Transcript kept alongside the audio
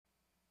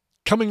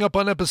Coming up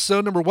on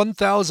episode number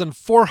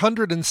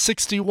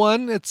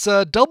 1461, it's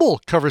a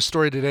double cover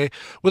story today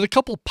with a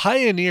couple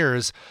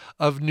pioneers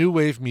of new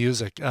wave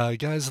music,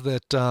 guys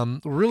that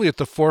were really at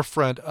the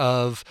forefront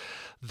of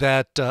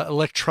that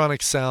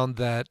electronic sound,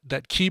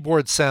 that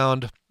keyboard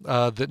sound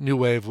that new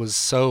wave was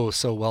so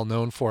well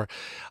known for.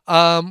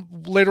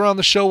 Later on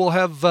the show, we'll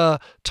have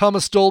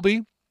Thomas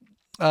Dolby,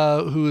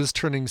 who is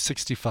turning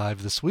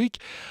 65 this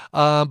week.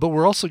 But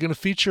we're also going to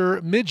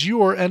feature Midge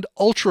Ure and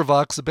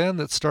Ultravox, a band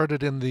that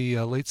started in the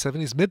late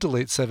 70s, mid to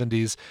late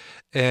 70s,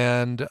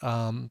 and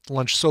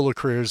launched solo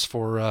careers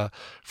for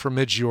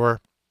Midge Ure,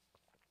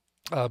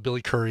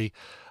 Billy Currie,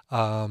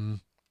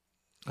 sort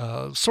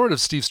of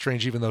Steve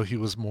Strange, even though he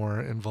was more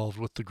involved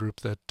with the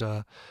group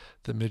that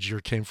Midge Ure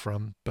came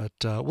from. But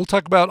we'll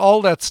talk about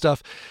all that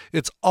stuff.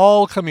 It's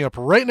all coming up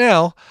right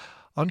now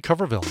on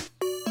Coverville.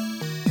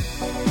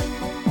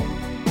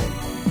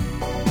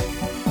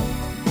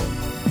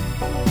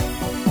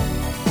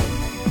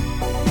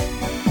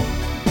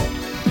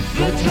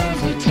 The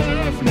times are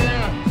tough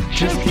now,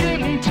 just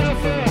getting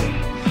tougher.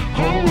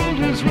 Whole world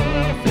is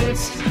rough,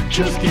 it's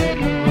just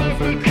getting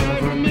rougher.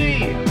 Cover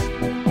me,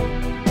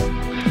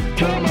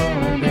 come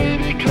on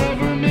baby,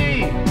 cover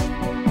me.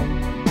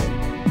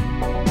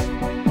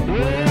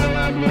 Well,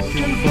 I'm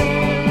looking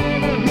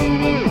for who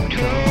will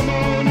come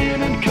on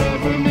in and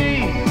cover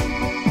me.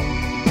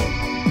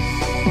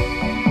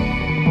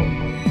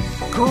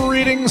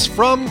 Greetings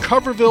from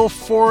Coverville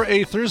for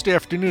a Thursday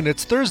afternoon.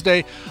 It's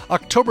Thursday,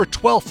 October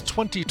 12th,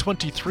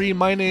 2023.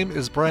 My name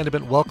is Brian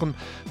Abbott. Welcome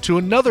to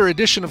another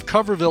edition of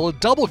Coverville, a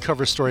double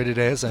cover story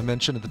today, as I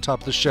mentioned at the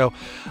top of the show.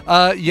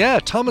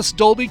 Thomas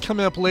Dolby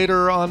coming up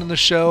later on in the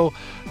show.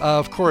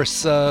 Of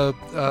course,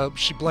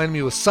 She Blinded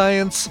Me with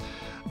Science,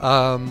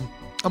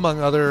 among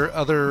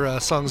other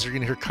songs you're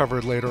going to hear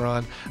covered later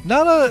on.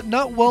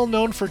 Not well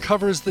known for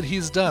covers that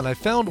he's done. I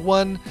found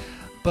one,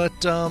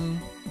 but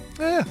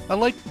I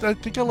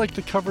think I like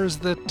the covers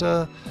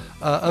that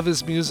of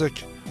his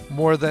music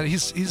more than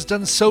he's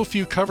done so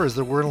few covers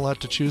there weren't a lot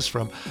to choose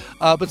from.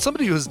 But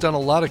somebody who has done a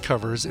lot of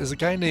covers is a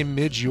guy named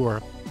Midge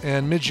Ure,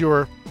 and Midge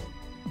Ure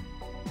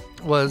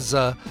was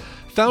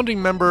founding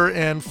member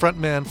and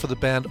frontman for the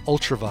band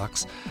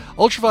Ultravox.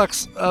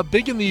 Ultravox,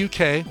 big in the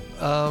UK,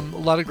 a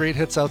lot of great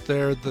hits out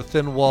there: The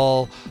Thin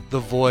Wall, The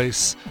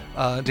Voice,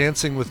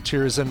 Dancing with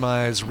Tears in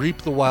My Eyes,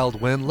 Reap the Wild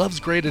Wind, Love's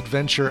Great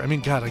Adventure. I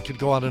mean, God, I could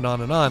go on and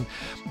on and on.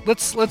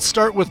 Let's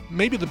start with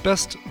maybe the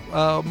best,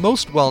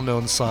 most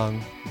well-known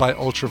song by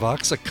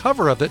Ultravox, a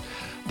cover of it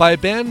by a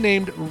band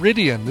named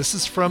Ridian. This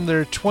is from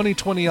their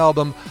 2020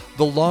 album,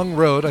 The Long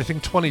Road. I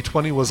think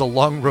 2020 was a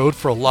long road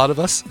for a lot of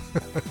us.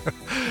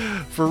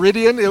 For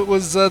Ridian, it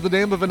was the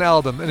name of an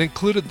album and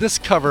included this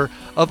cover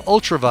of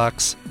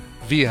Ultravox,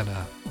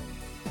 Vienna.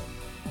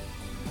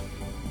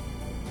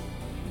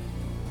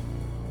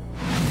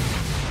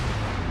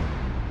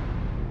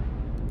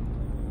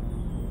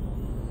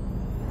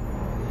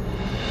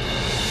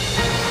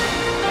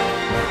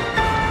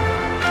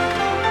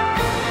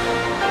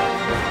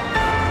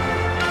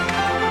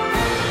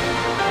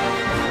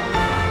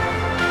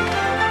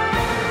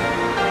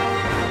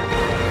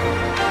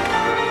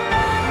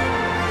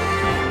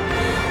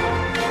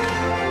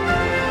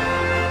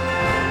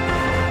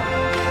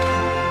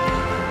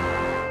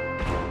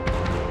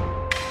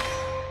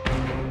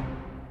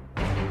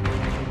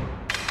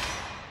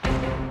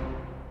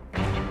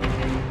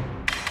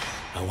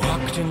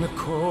 In the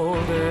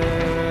cold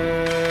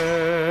air,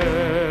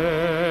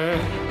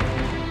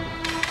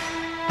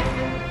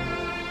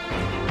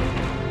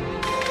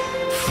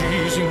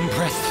 freezing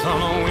breath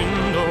on a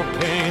window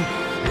pane,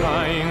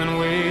 lying and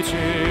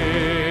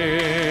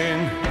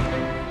waiting.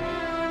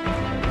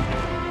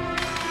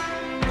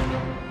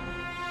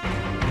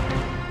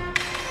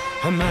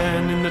 A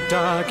man in the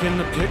dark in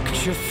the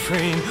picture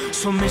frame,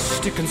 so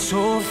mystic and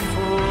so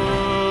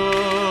full.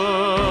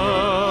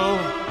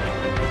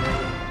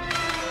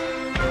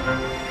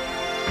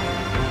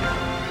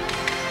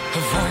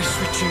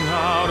 Reaching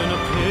out in a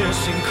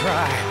piercing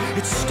cry,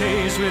 it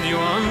stays with you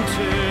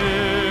until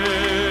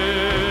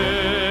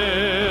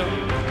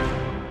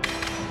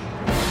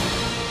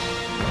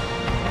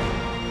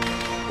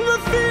the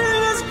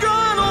feeling is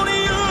gone.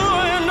 Only you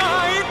and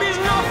I, it means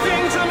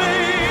nothing to me.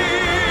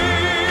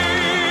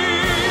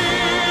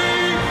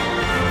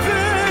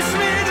 This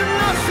means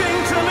nothing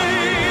to me.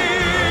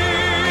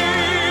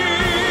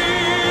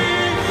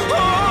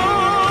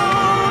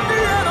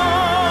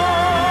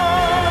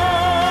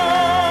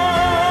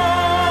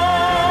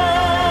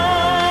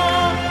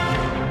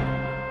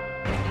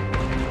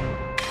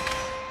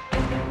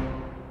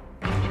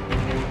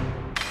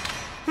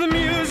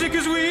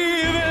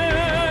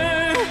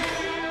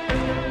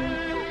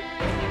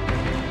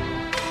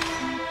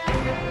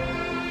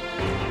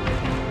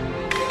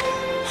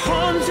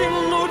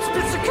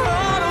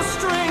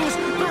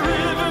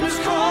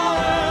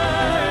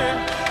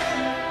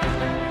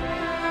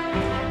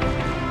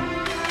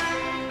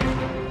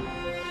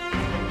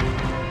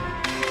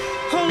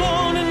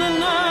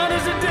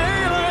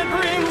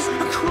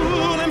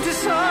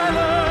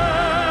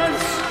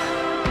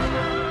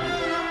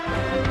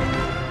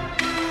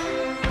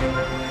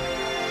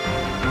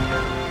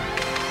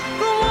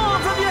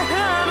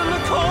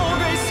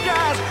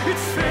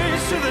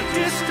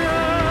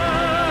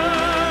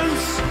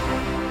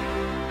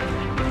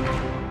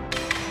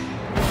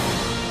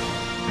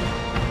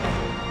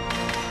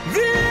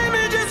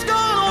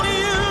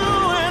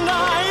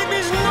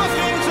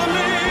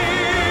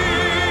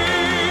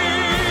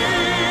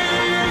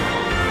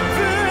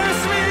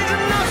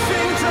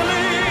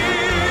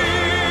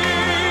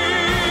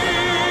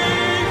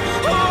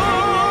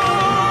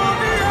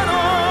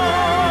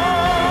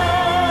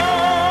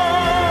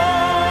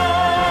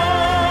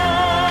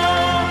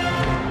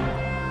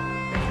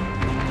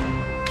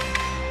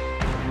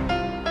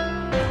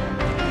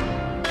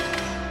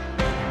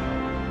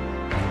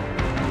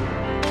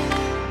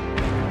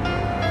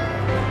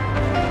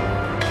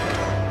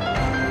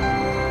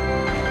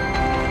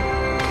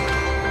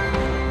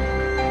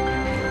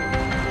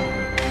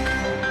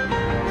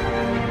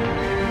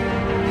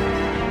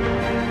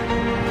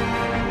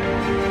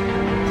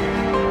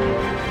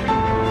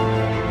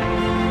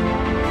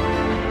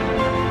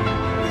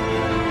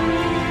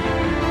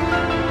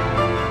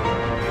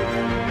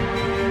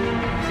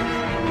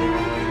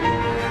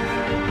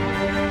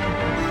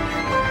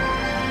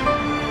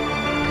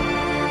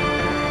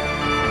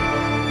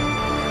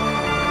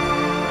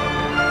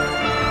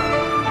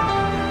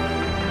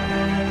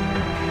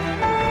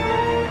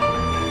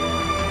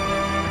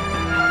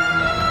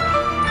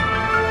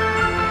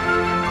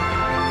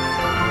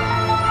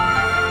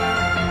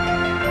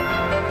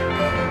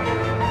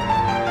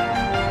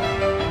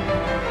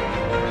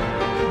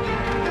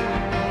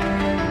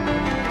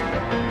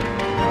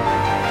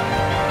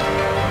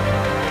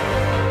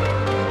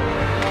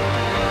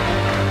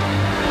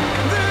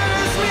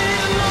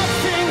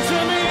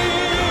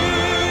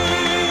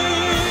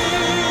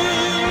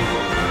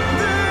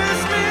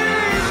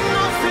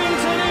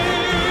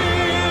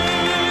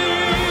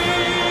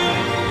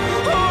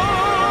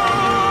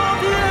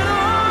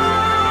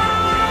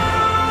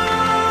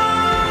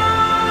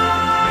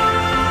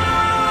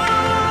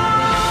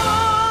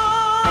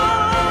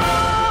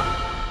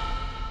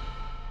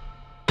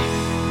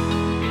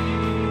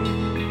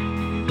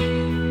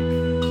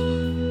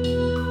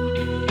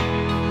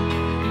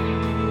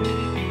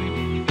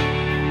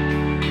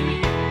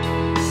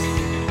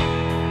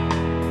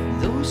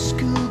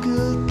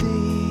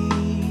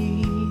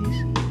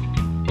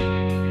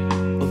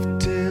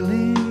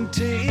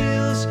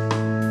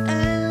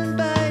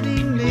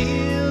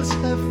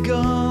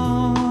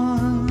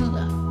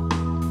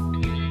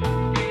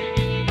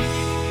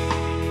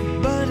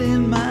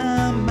 in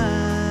my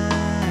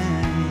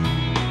mind.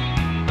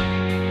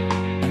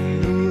 I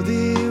know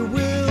they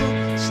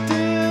will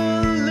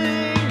still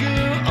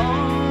linger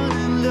on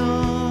and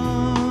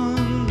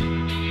on.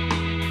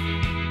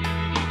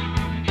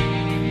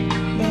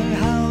 But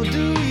how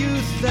do you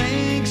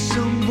thank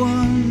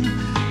someone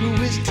who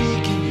is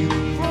taking you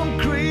from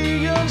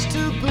crayons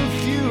to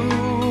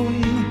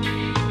perfume?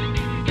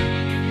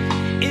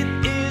 It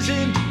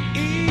isn't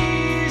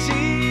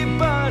easy,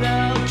 but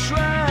I'll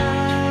try.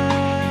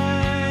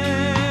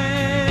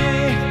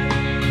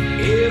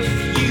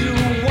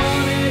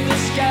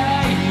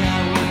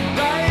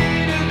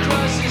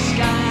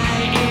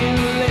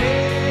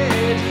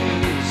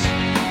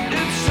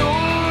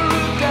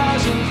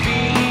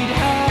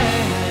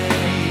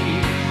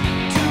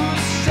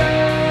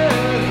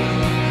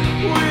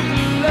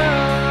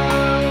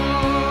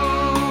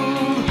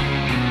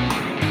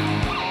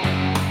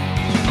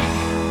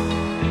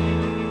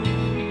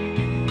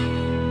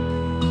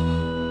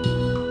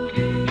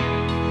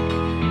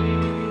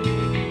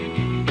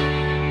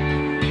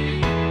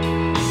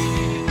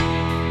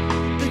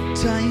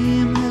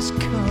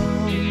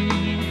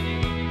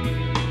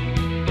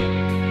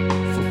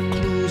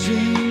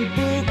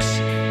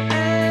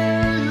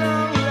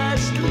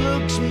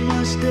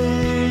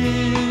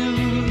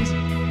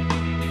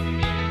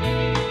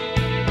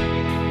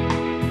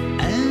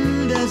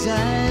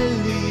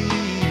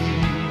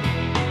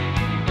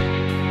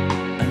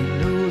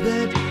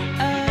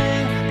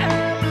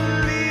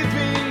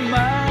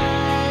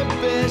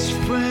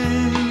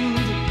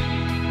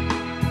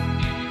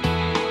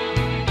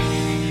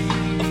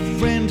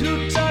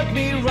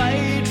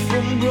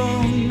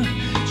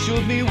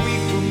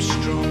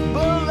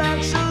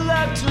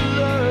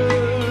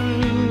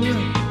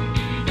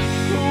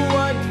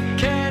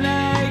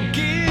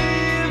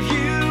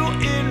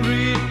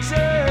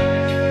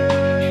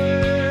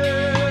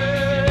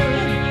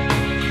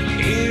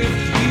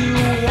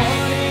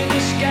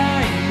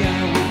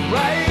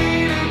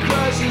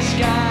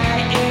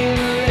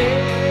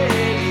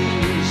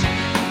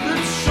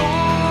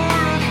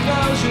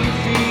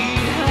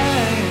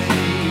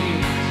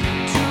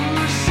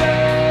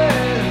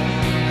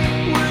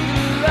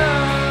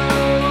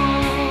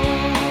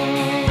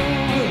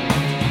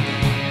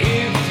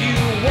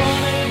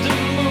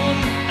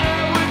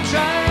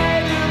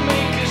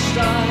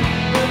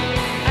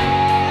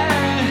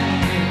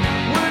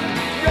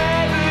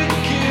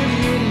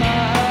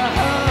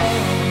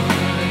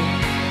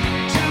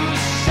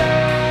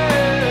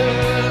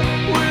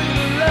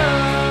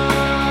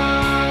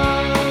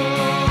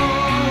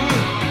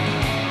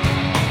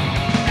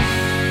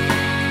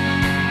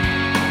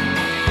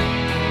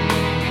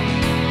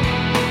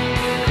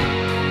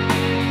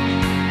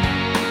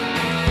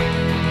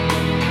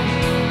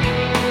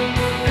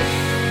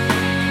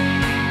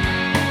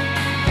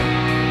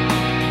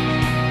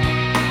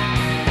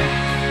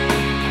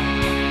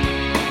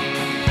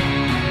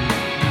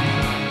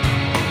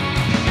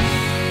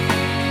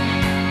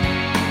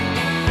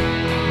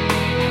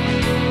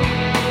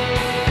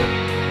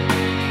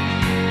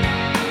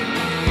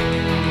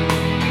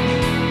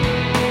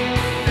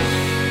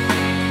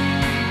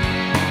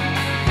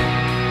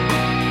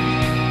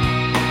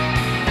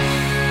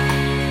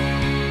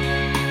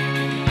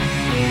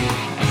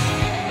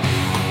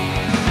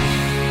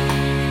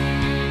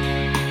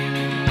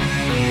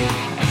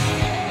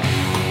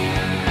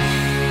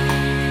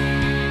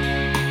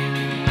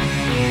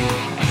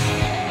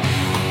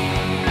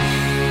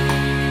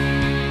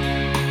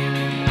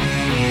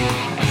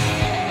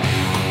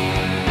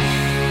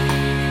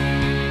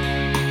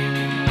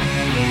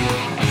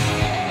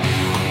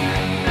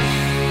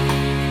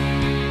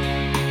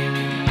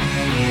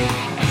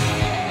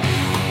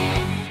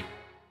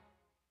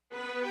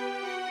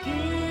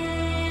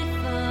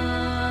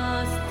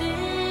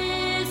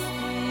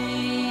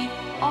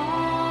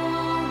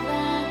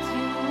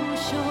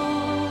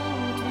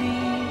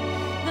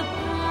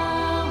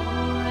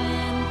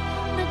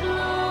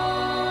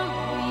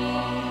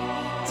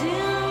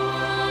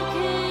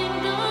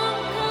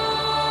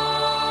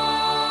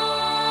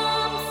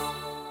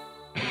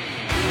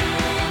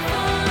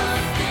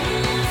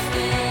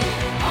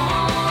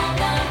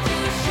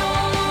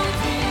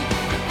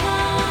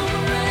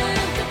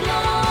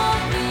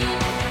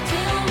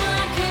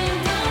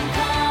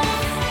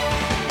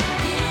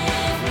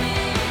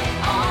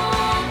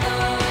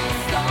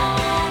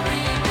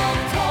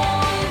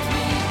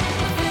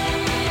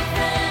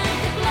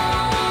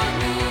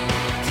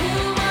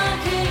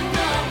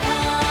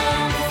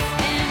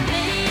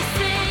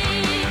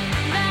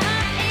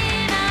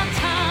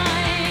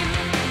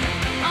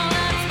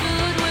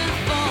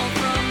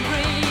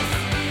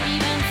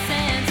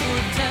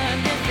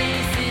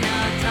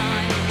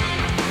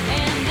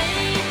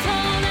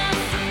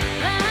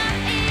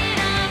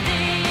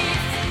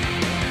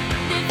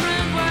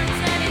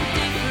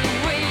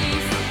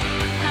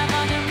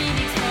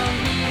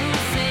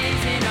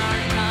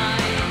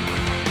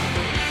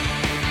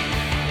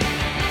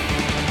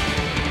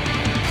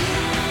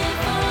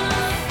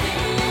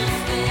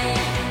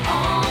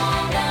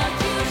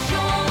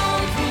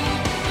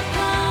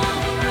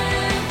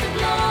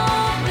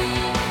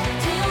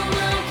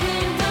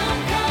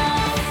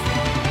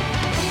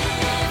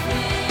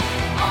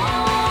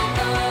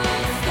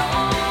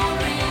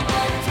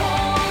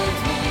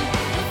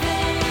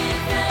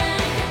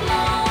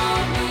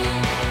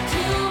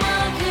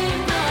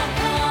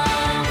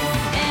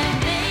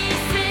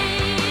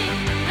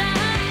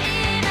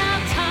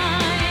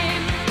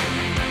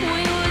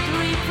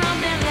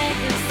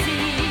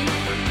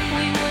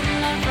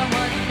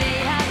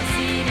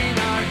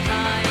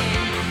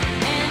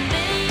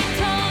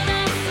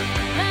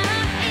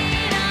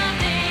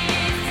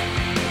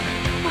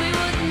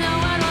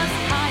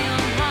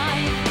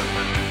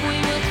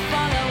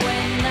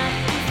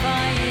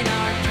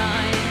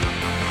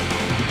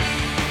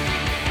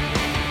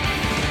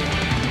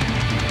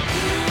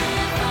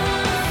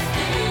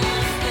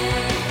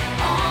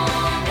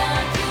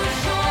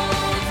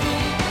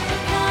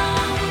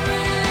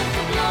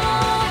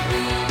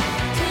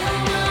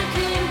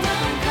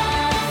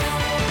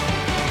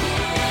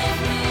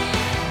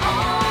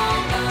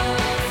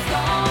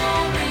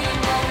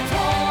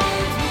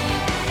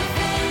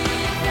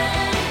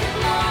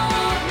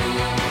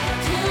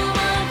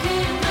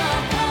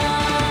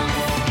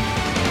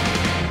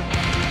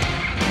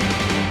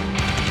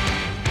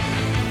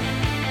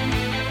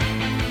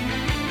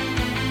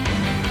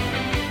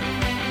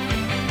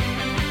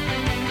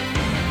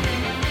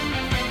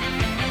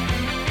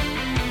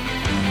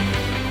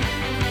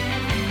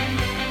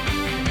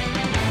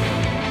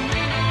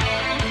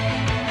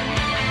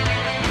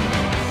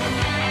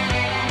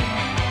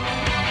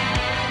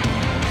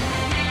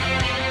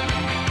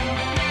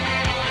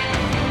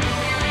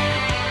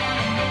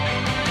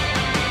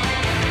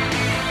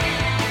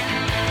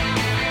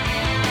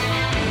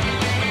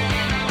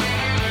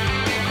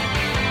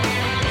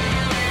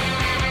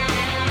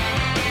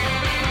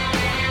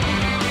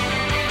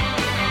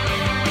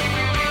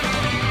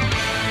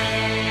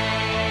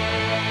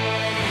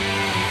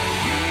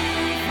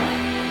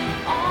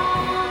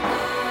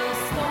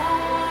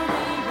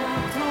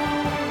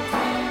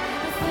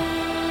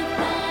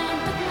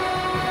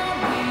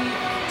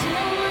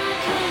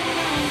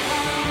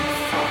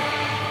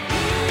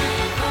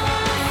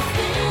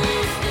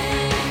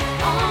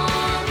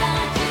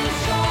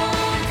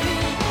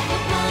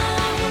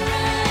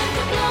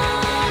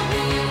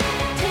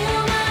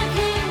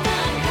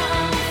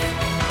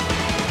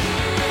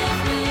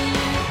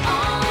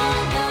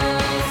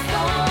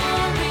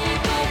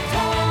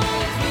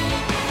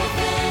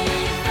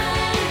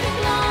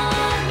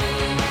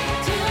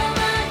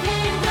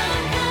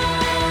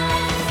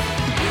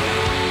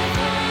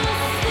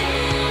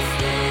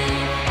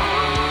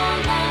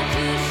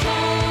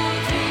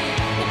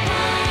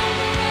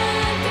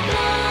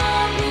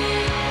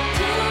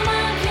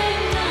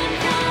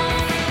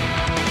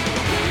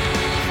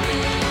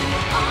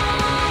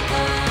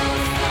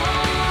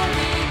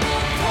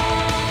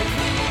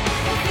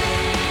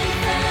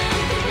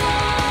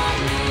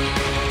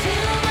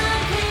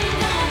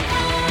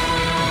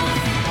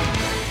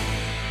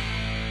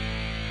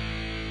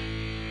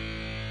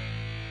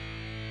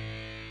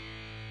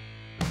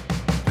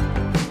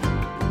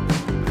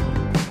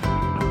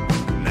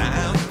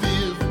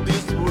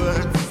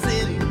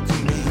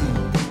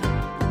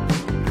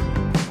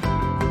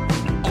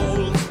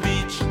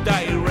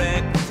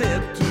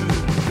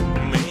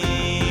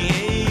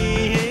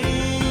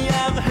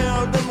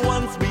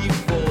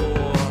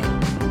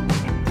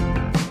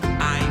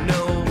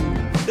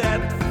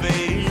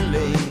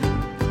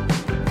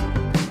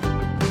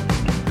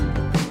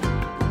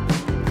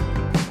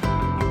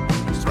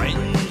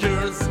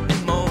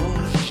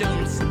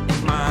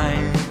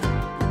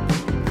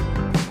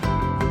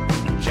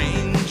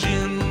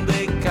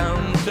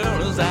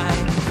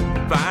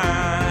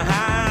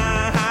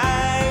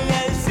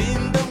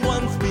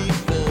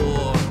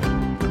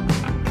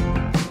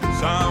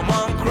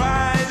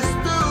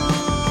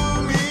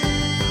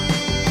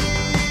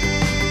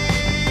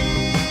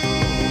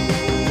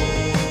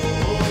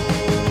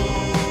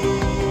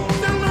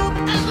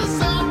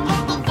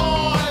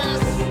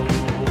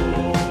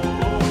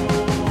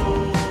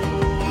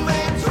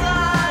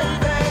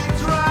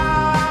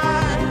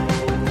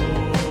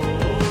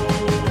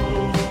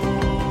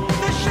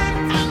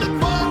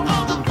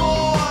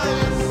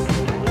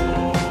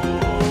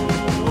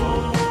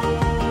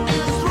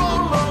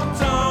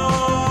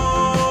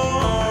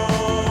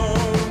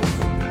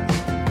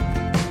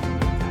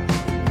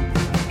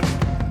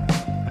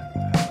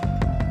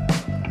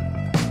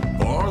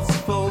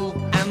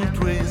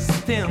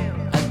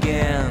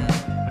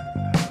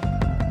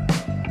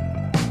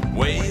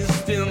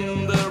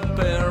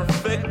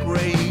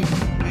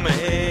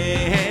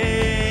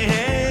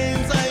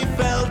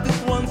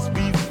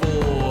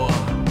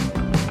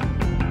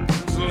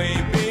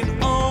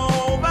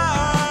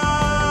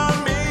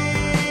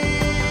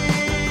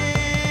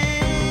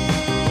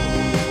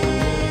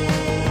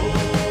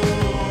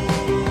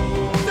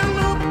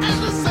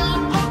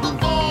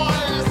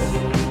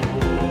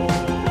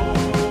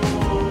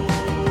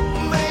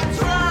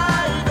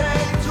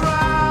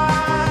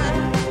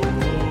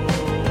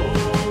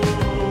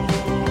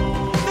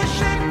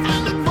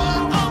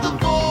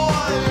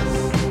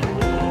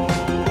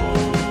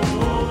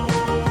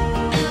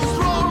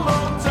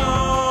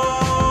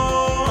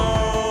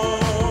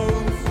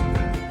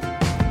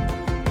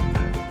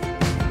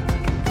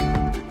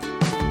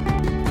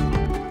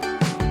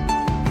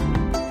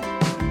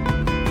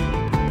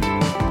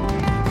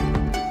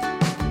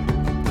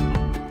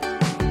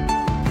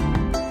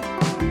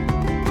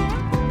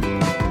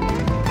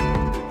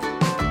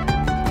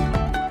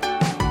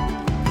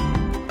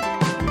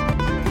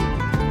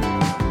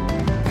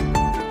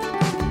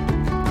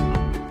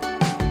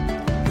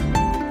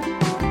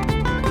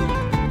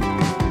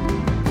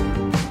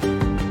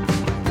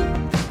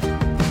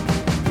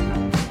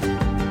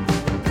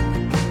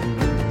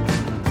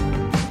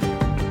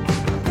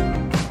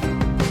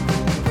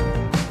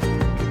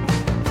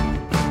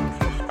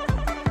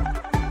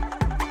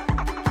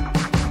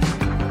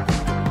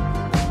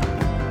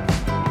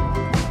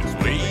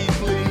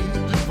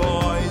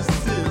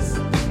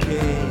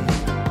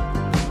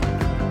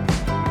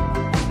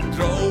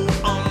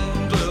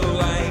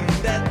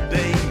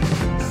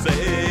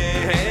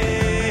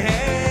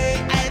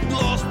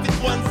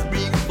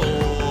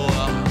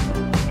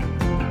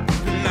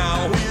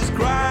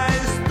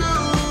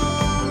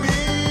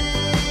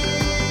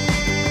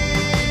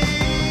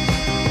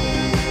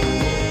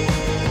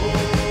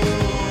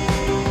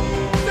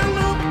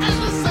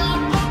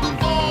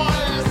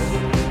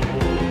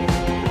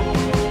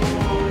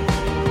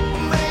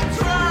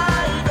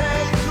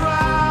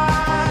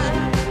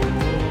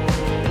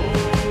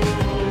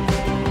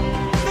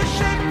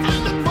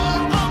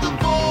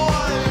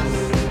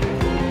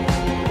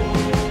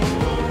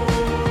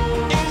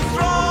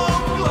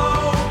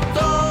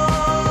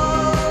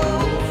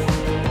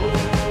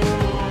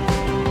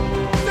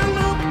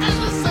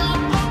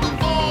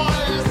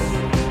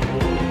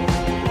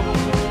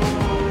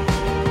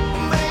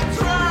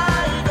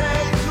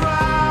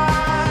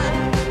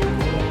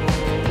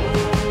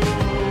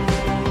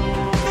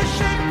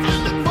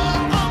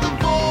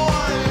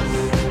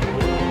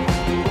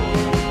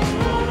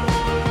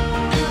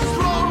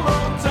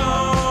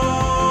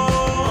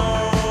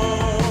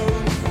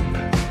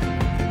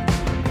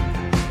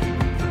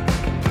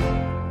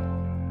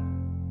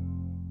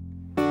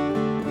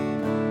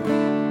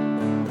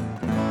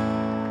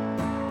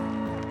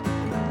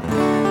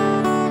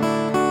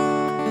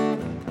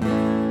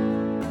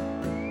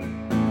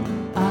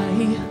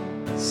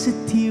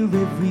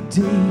 here every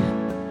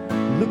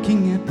day,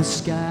 looking at the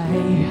sky,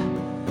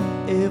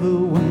 ever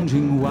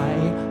wondering why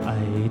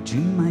I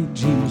dream my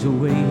dreams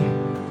away.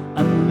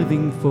 I'm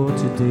living for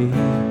today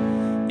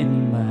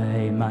in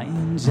my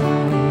mind's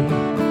eye.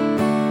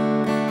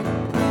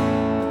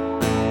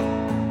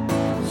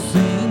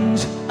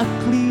 Things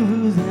are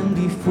clearer than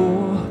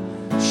before,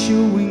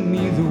 showing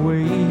me the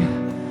way,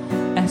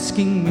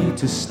 asking me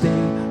to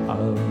stay.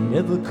 I'll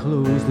never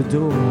close the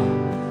door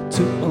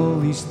to all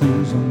these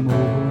things and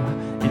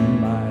more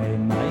in my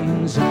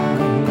mind's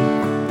eye.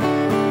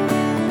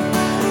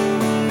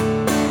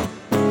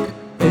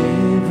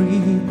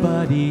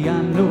 Everybody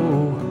I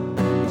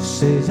know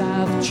says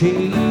I've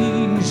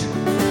changed,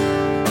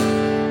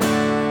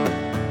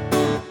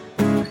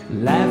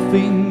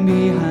 laughing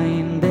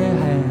behind their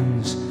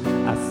hands,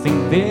 I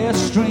think they're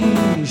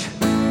strange.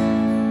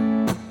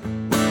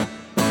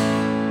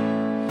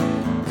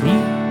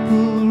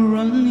 People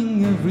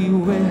running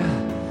everywhere,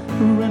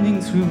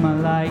 running through my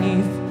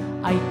life,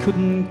 I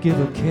couldn't give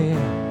a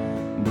care,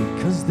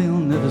 because they'll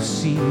never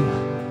see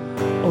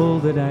all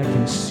that I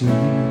can see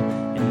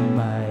in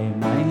my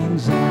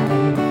mind's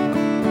eye.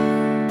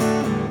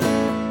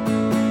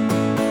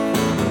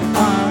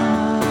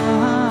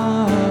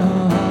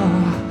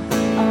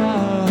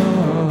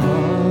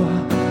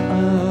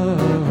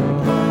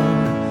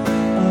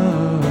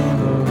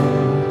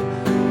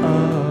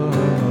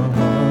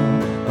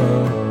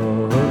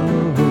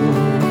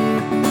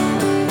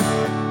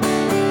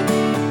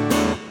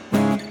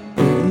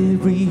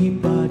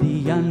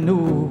 Everybody I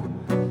know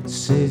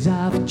says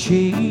I've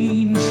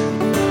changed,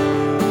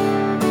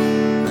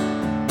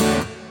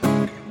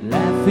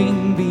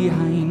 laughing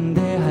behind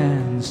their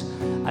hands,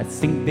 I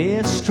think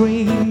they're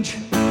strange.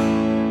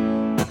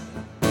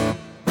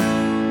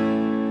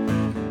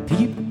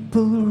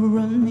 People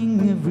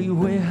running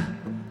everywhere,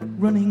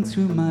 running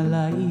through my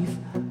life,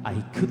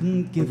 I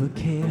couldn't give a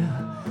care,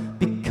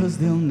 because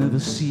they'll never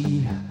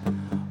see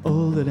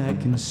all that I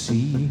can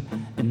see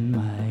in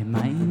my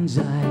mind's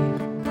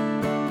eye.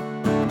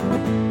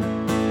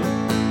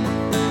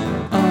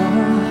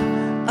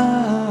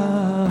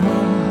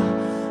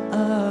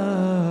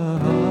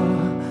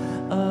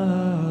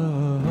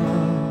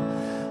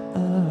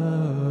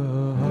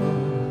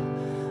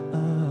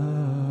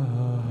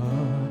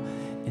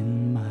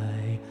 In my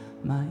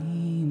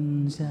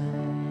mind's eye.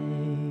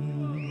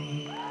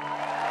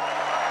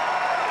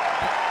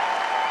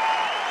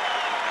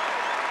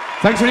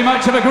 Thanks very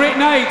much. Have a great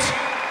night.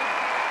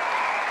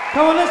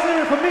 Come on, let's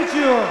hear it for Midge.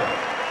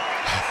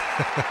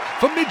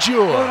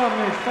 Famigio. Well done,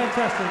 Midge.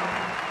 Fantastic.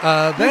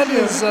 That Midge,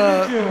 is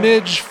Midge.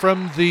 Midge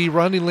from the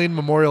Ronnie Lane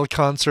Memorial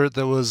Concert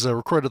that was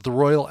recorded at the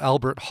Royal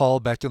Albert Hall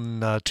back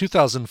in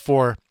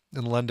 2004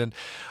 in London.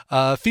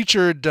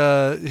 Featured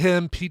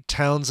him, Pete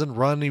Townsend,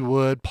 Ronnie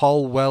Wood,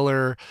 Paul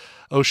Weller,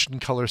 Ocean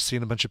Color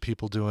Scene, a bunch of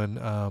people doing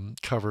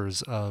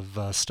covers of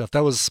stuff.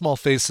 That was Small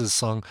Faces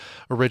song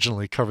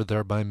originally covered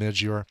there by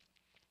Midge Ure.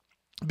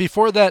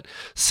 Before that,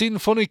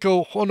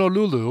 Sinfonico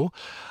Honolulu,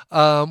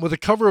 with a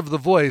cover of The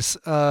Voice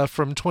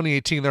from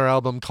 2018, their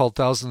album called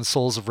Thousand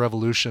Souls of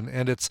Revolution.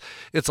 And it's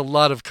a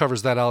lot of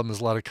covers. That album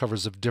is a lot of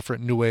covers of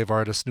different new wave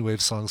artists, new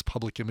wave songs,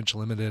 Public Image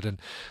Limited, and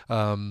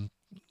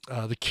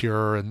The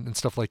Cure and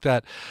stuff like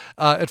that.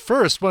 At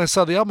first, when I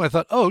saw the album, I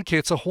thought, oh, okay,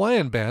 it's a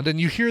Hawaiian band.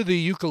 And you hear the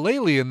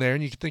ukulele in there,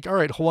 and you can think, all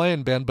right,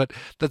 Hawaiian band. But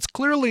that's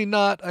clearly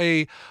not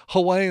a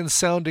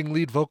Hawaiian-sounding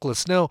lead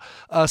vocalist. No,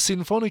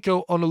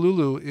 Sinfonico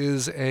Honolulu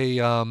is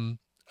an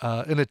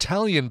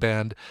Italian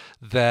band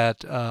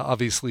that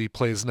obviously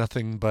plays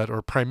nothing but,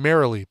 or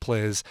primarily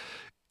plays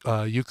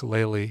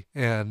ukulele.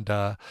 And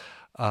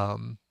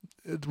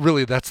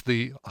really, that's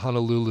the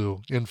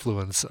Honolulu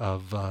influence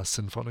of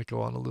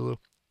Sinfonico Honolulu.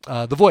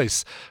 The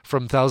Voice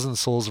from Thousand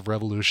Souls of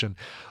Revolution.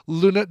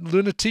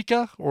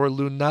 Lunatica or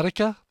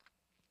Lunatica?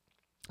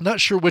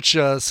 Not sure which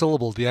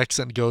syllable the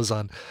accent goes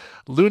on.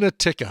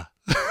 Lunatica.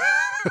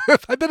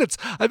 I bet it's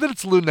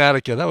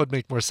Lunatica. That would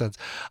make more sense.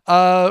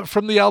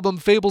 From the album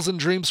Fables and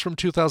Dreams from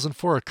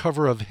 2004, a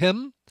cover of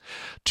Him.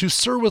 To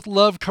Sir with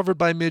Love, covered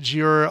by Midge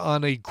Ure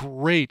on a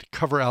great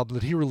cover album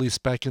that he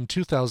released back in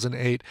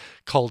 2008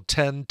 called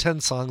 10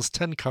 songs,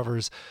 10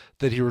 covers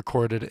that he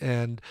recorded.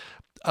 And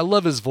I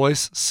love his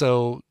voice,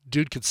 so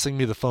dude could sing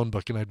me the phone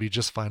book and I'd be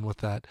just fine with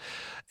that.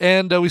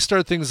 And we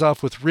start things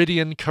off with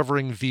Ridian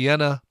covering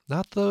Vienna,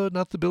 not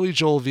the Billy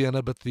Joel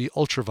Vienna, but the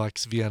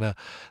Ultravox Vienna,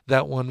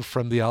 that one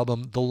from the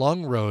album The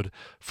Long Road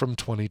from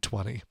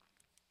 2020.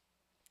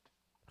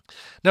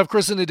 Now, of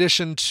course, in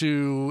addition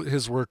to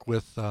his work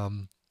with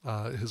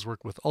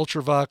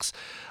Ultravox,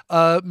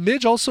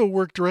 Midge also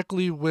worked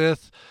directly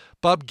with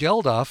Bob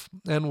Geldof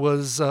and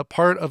was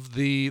part of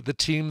the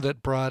team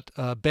that brought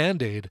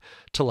Band-Aid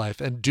to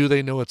life. And Do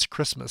They Know It's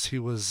Christmas? He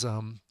was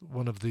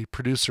one of the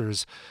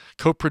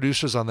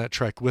co-producers on that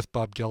track with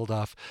Bob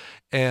Geldof,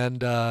 and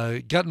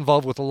got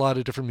involved with a lot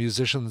of different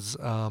musicians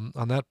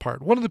on that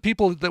part. One of the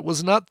people that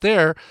was not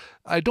there,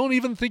 I don't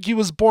even think he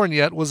was born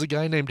yet, was a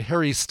guy named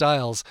Harry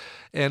Styles,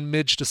 and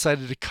Midge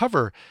decided to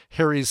cover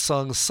Harry's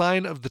song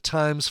Sign of the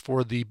Times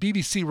for the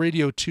BBC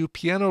Radio 2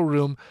 Piano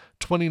Room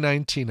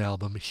 2019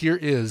 album. Here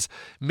is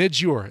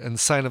Midjour and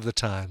Sign of the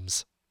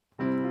Times.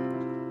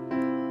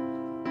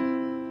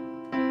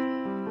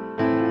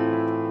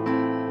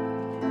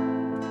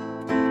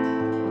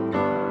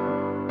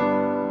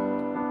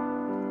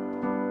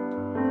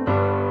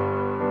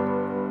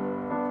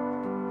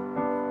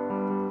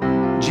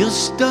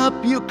 Just stop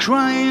your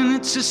crying,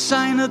 it's a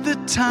sign of the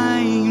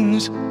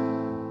times.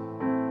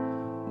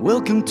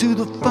 Welcome to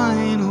the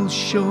final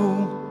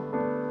show.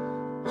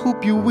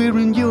 Hope you're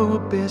wearing your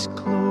best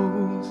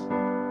clothes.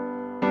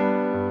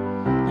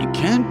 You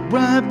can't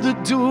bribe the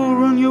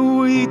door on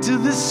your way to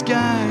the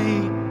sky.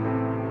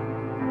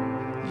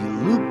 You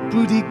look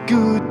pretty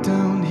good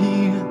down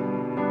here,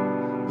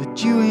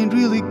 but you ain't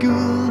really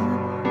good.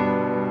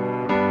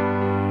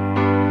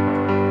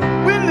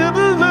 We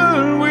never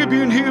learned we've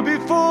been here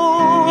before.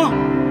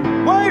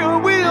 Why are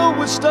we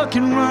always stuck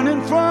and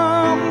running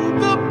from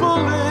the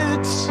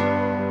bullets?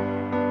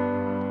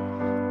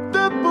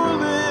 The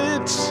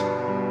bullets.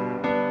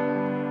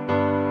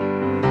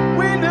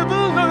 We never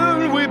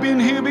learned we've been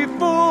here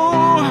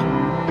before.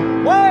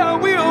 Why are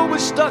we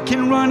always stuck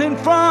and running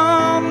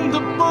from the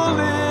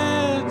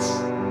bullets?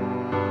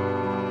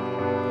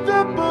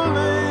 The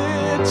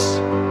bullets.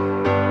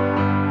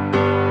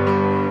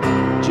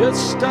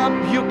 Just stop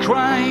your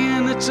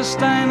crying, it's a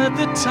sign of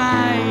the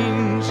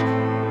times.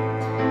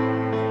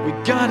 We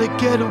gotta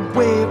get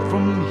away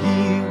from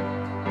here.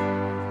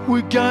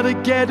 We gotta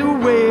get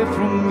away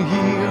from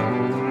here.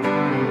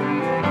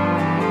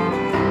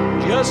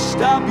 Just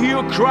stop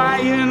your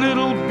crying,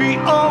 it'll be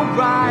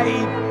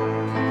alright.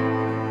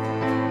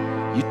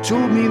 You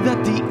told me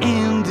that the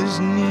end is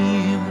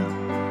near.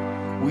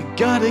 We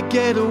gotta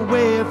get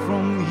away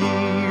from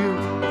here.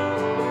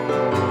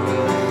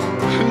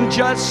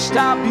 Just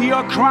stop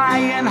your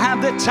crying,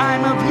 have the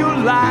time of your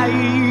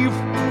life.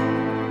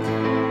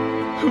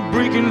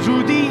 Breaking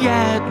through the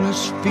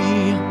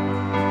atmosphere,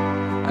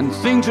 and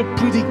things are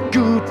pretty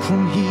good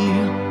from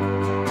here.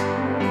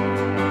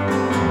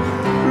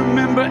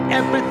 Remember,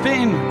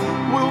 everything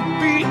will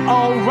be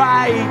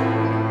alright,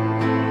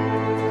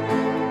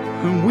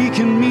 and we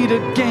can meet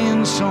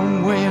again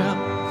somewhere,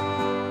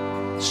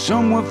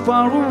 somewhere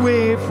far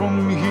away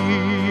from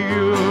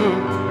here.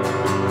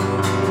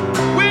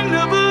 We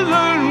never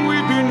learned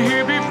we've been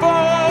here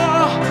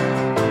before.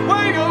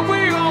 Why are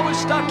we always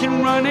stuck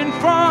and running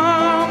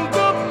from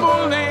the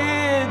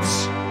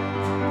bullets?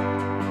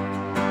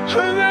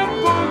 The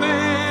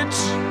bullets.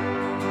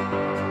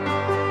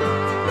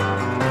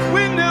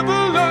 We never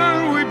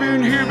learned we've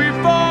been here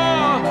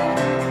before.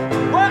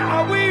 Why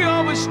are we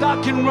always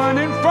stuck and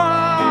running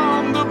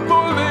from the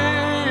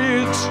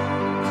bullets?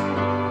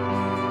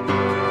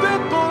 The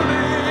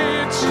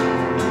bullets.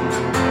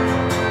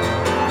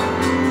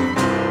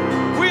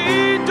 We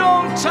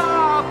don't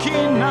talk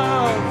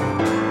enough.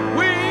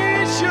 We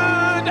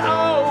should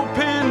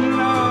open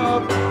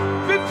up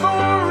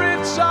before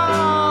it's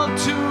all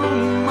too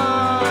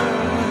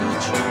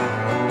much.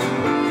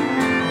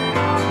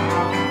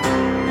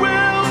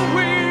 Will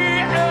we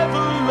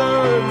ever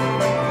learn?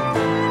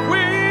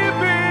 We've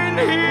been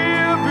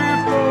here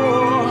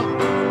before.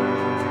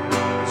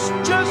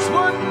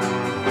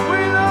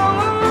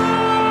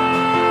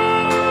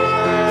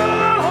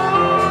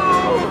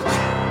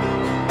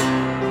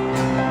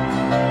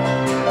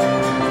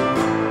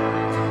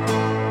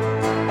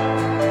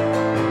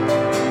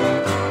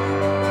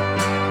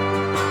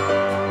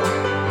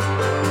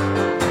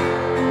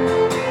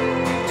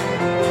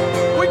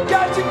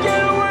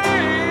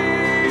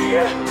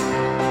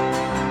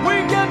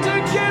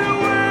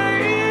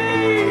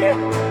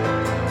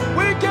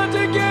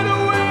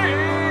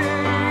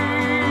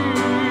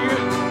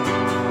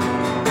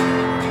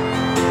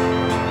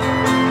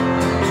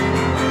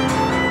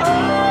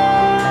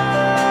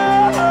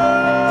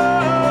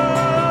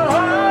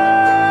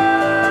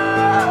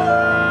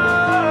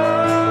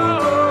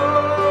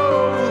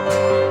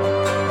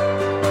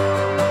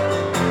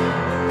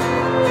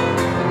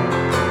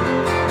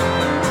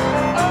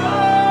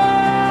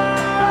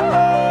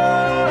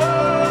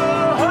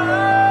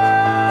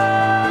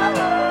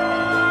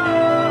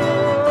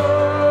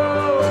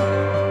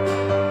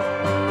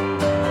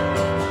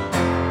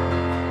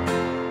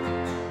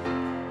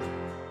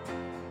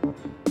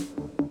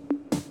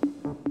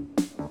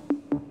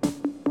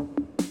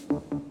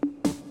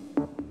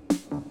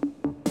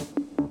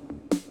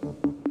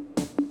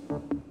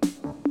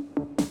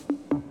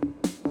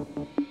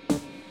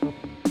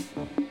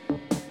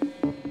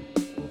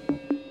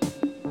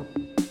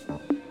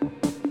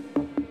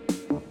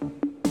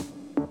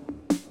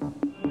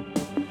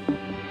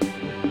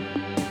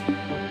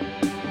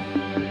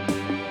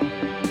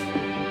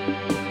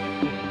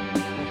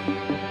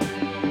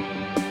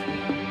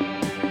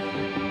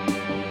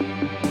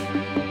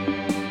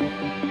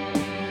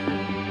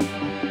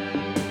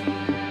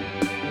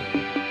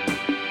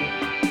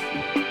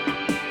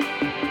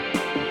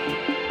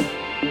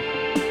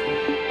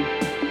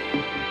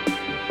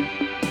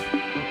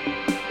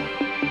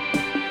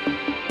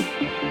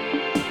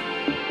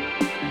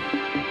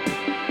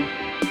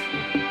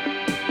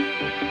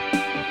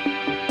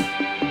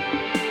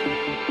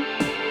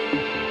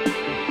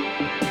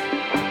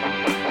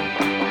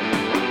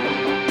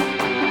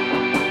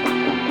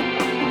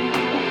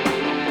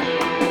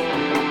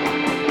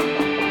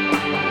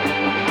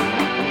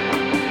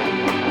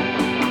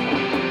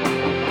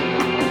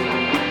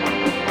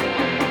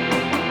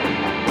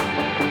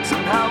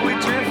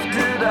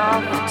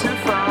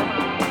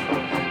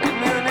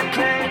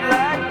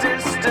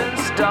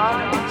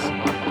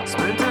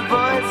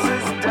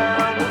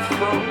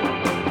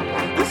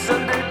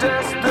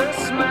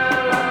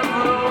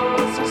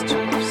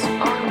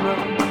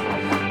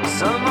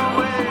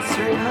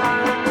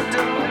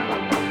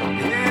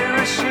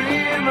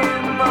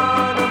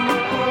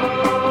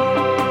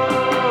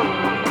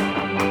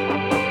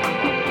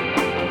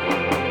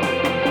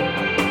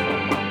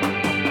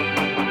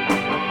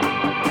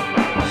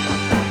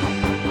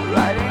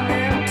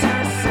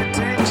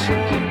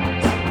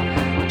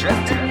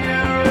 dressed in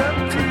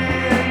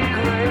European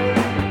grey,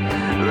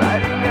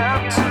 riding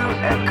out to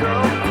Echo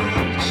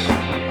Beach.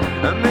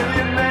 A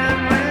million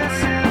memories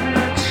in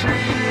the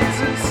trees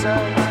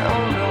inside.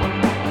 Oh no,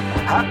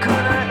 how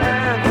could I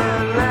ever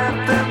let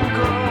them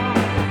go?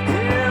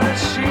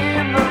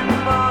 Hiroshima,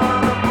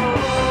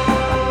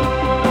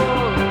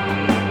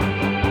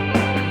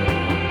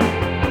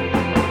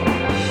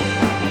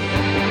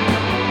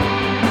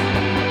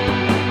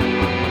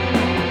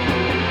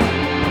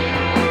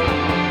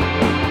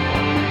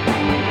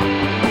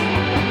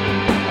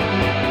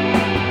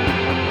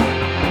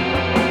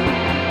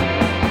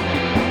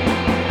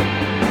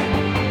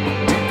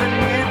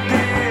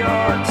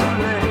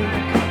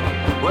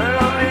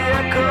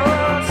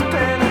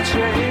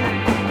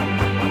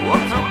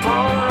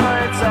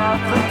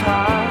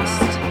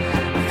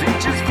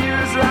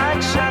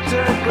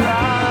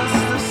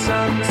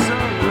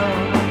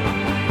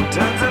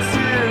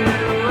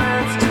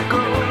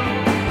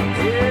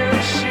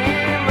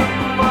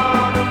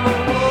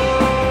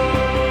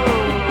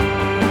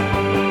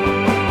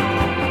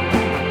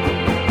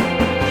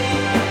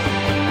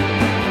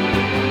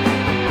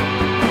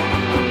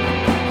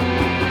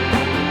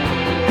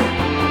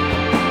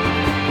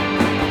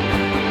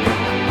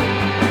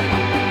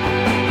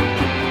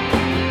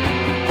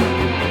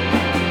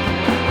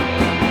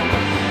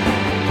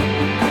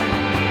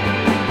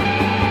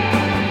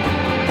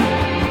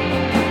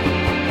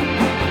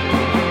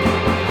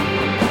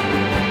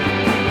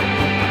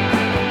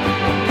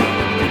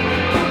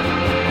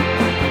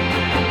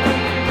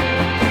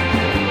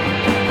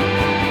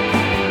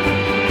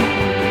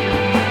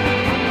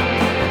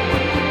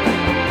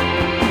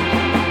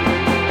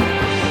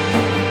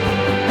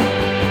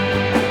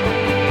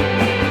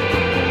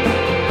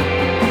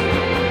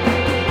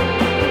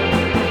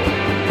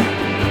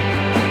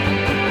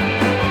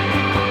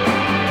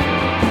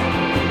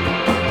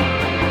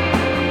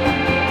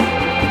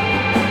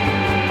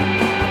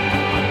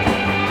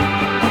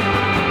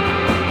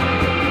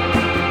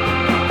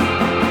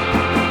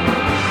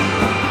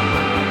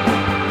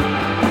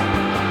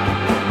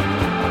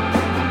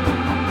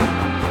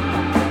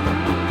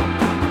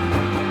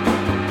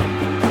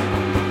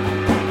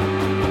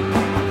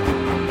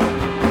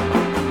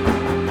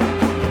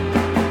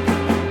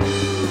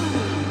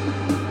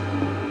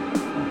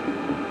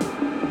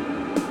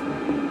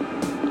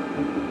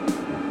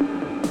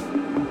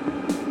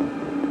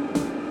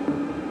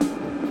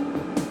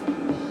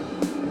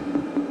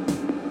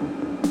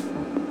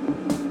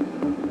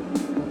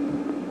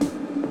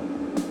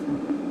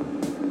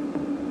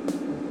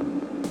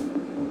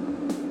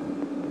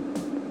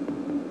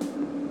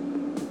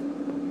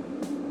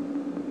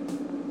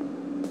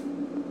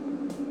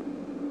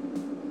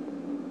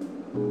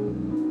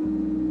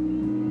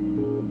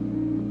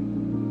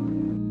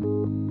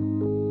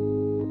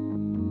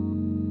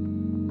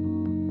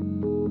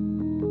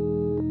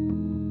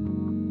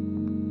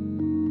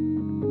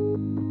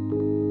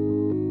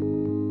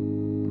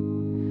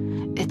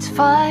 It's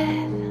 5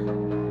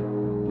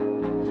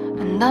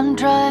 and I'm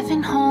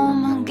driving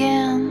home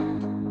again.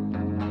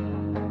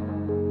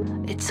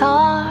 It's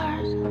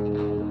hard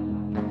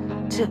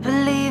to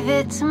believe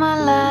it's my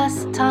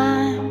last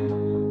time.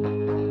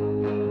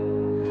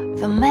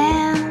 The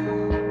man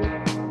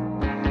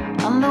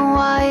on the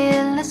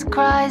wireless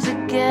cries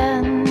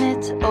again.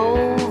 It's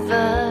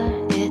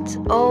over, it's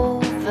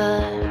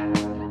over.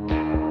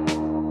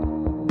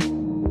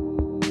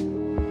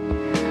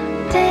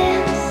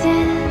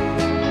 Dancing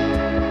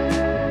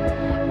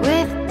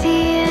with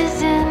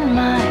tears in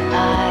my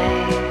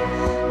eyes,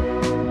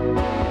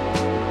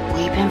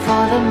 weeping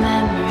for the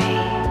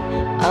memory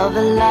of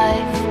a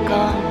life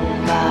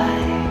gone by.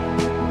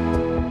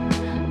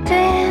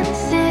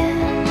 Dancing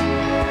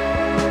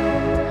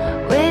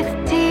with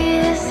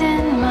tears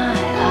in my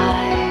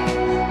eyes,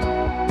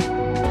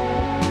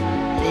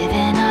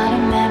 living out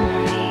a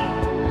memory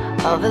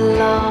of a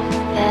love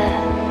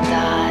that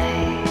died.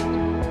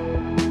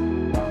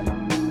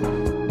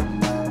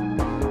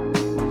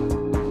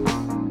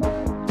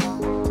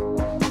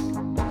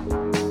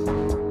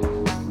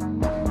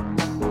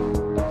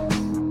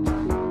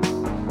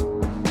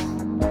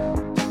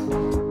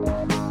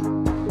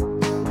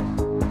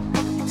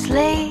 It's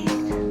late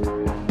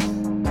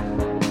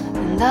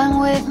and I'm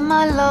with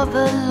my love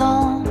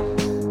alone.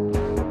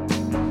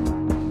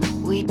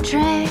 We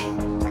drank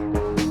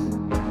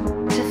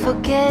to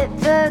forget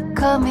the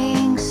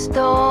coming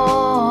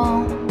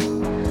storm,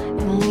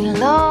 and we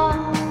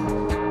love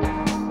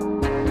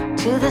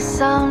to the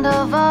sound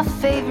of our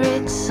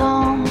favorite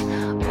song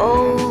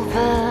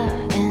over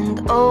and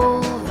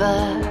over.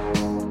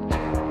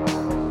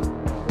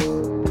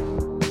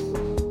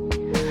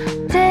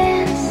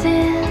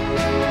 Dancing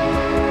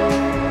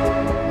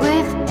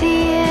with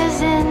tears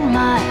in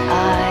my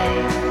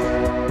eyes,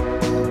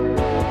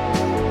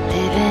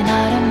 living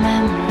out a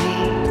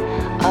memory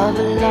of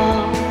a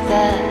love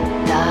that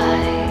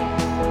died.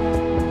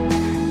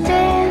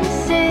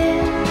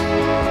 Dancing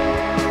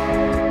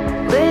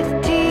with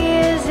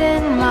tears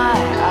in my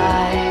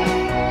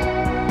eyes,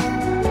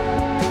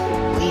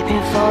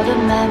 weeping for the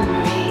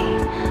memory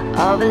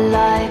of a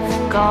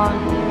life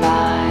gone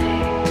by.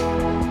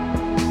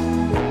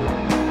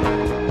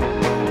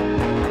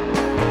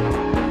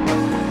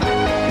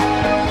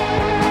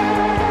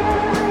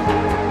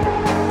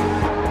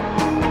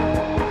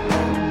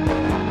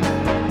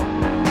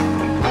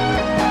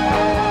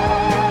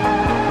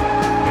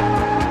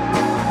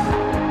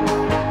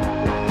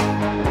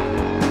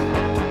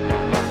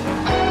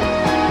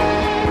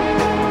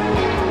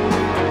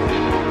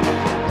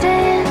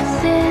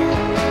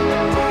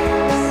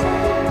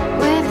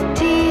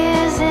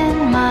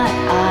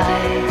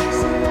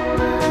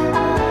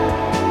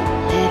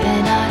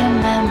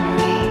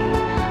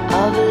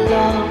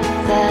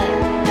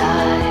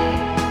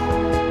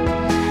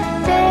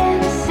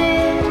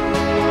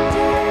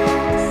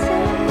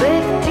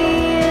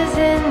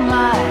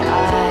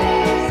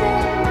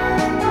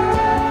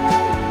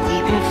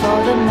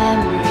 The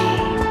memory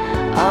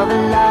of a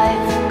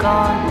life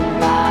gone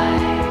by.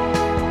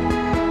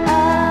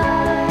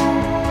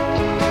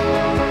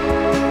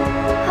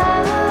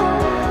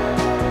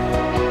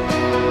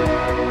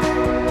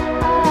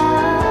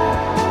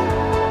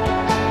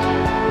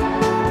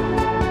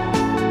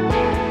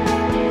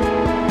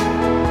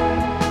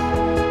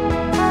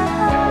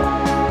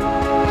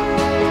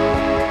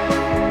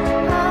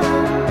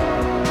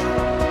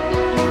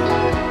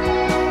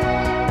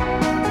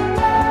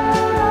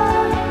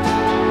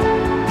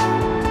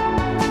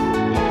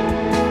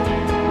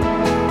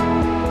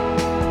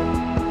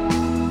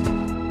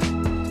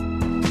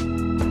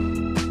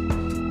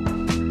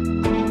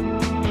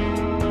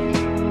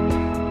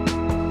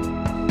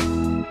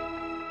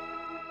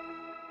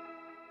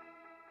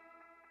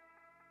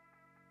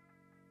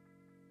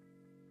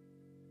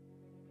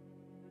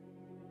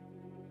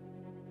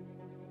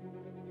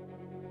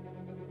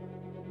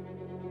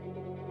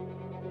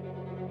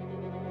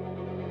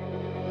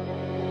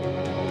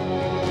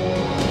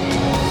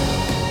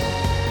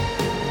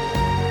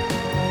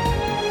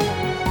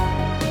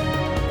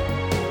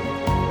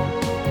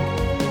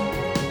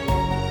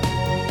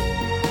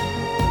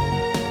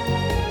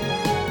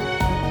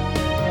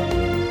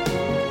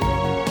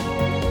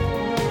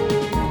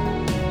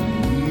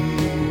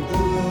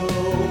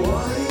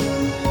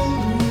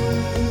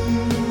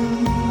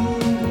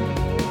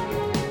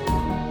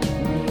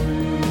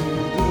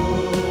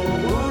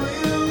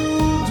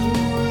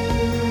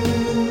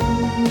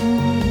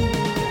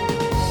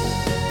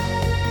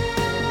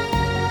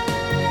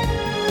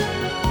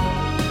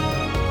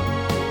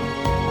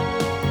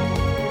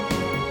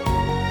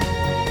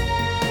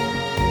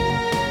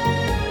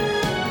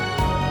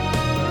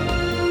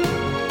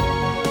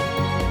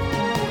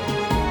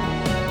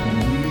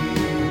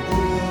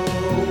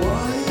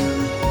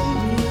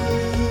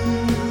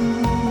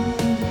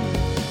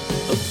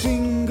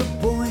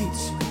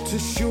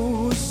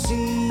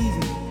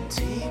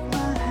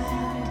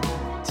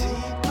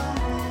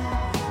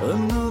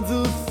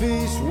 Another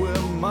face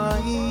where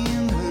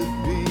mine had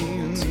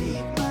been.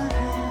 Take my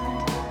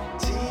hand,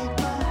 take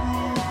my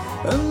hand.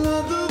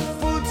 Another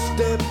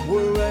footstep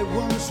where I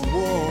once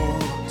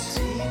walked.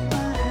 Take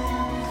my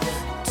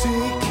hand,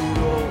 take it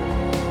all.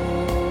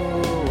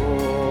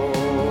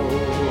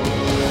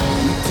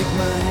 You take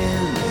my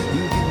hand,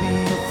 you give me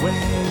a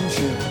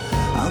friendship.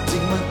 I'll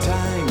take my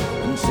time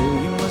and say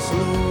you my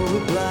slow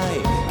reply.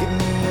 Give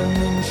me an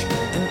inch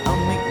and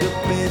I'll make the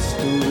best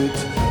of it.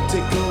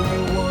 Take all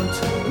you want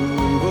and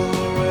leave all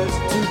the rest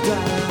to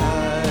die.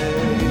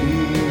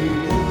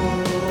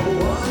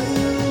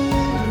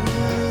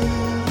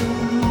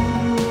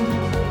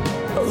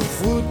 A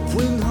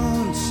footprint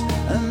haunts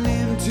an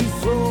empty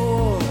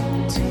floor.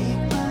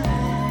 Take my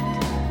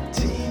hand,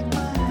 take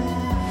my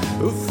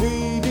hand. A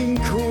fading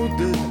coat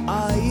that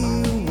I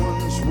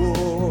once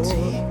wore.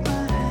 Take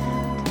my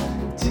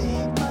hand,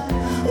 take my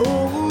hand.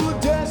 Oh,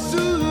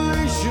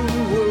 desolation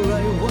where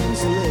I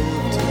once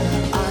lived.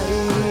 I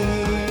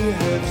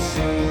have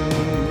seen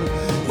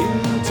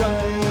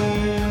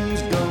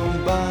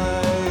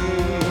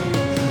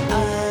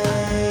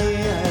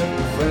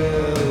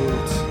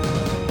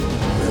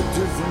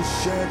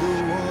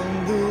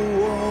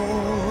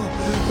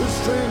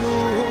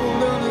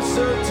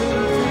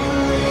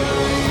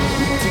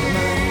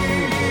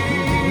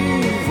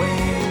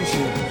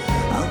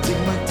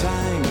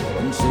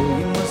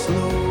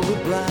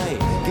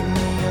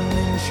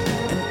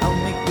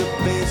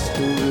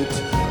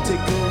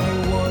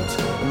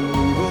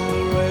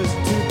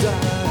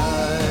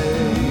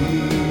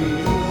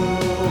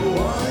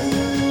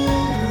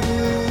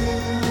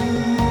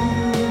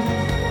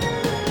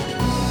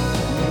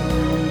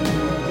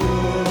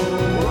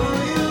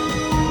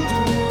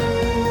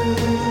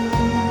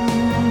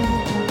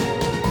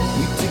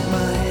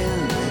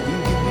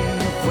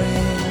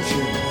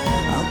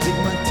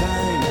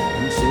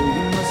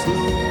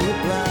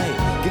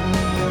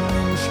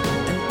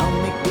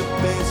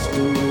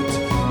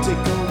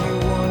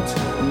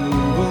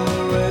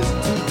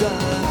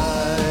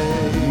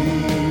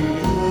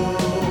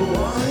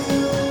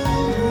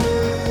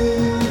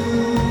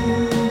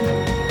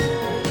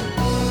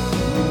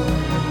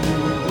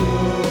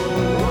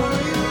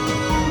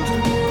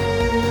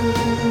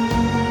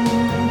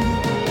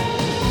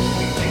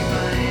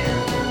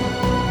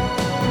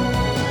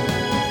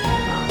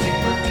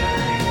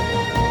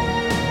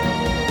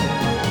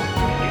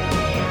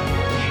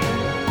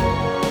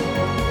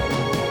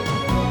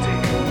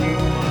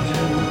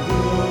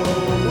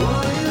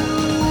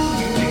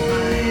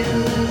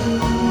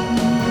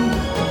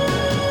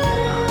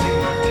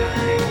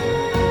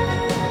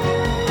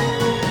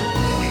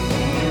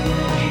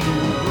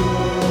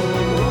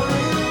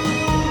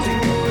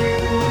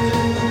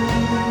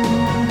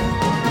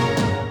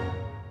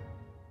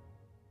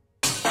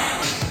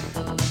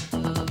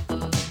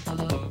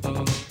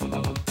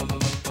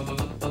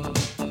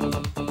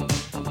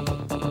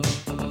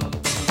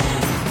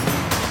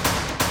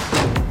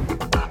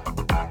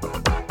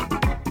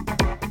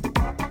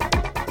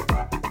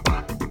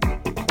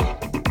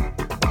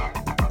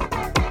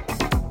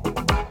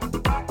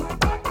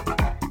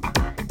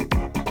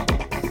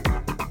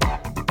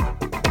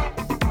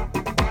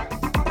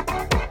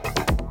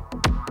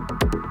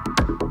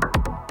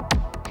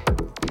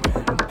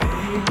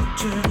pale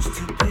turns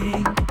to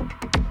pink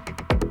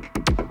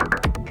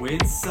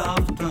with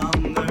soft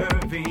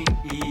unnerving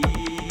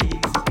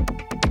ease,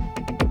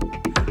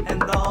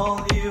 and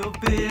all you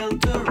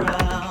built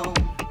around,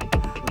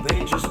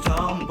 they just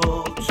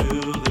tumble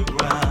to the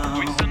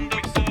ground.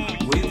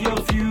 With your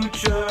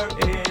future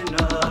in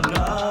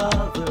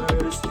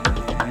another's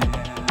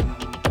hand,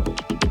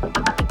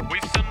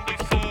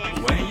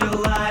 when your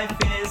life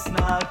is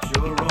not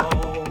your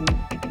own,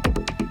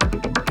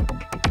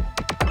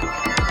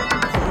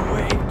 the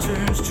wave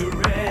turns to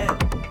red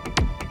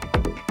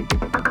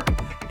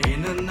in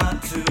a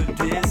not too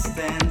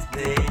distant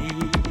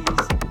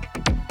days.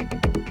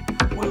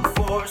 We'll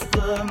force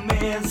the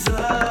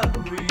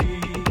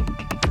misery,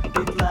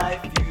 the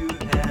life you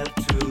have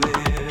to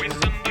live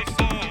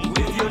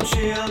with your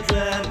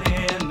children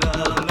in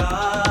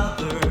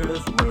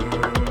another's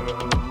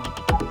world.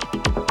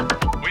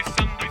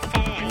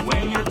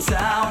 When your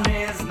town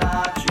is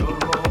not your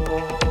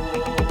own.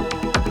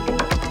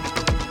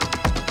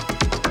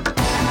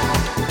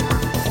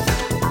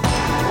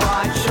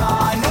 White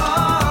China,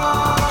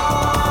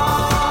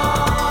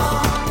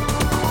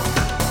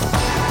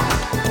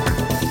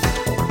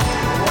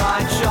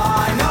 White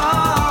China.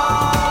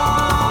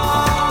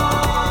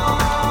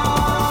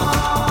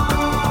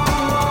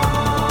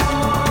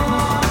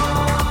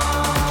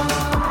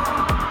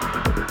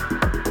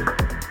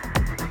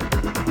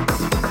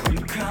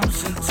 It comes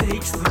and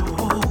takes the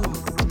whole.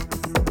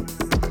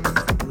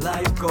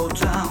 Life goes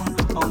down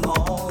on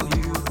all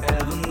you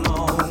ever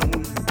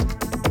known.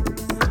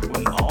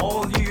 When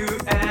all you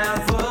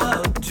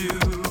ever do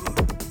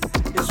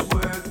is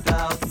worked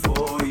out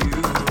for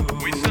you.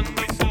 When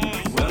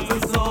the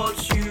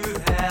thoughts you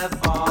have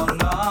are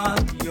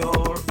not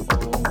your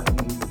own.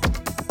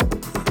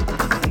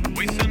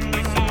 When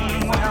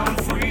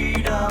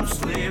freedom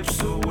slips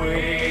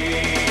away.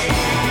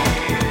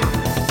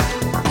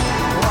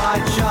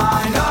 White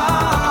China,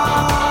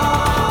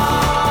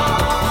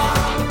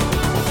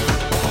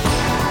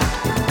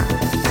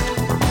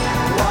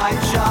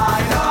 White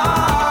China,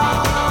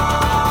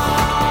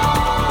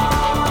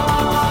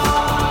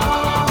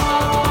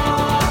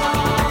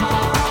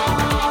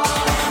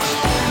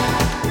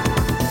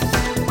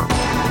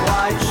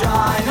 White China, White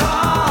China.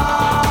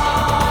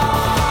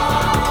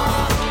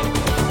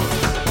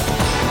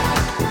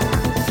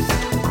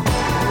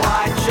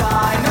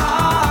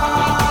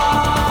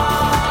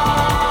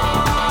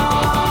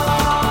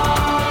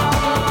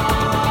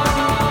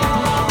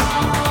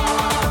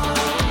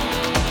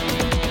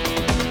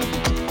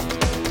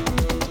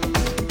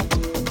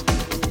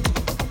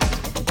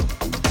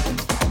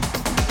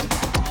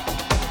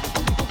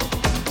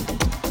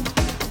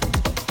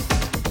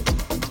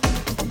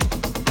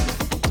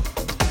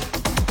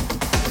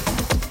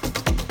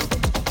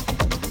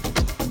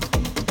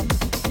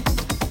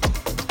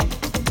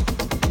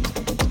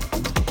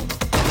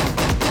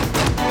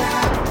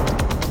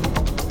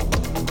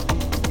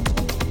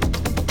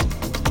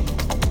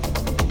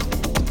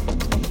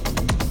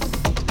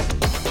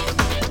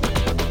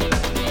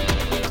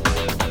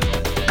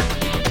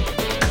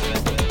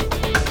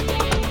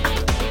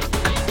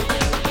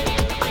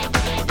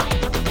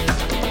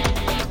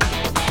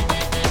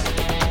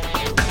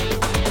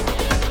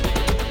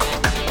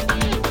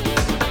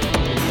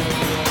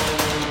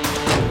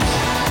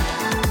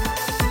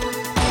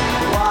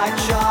 White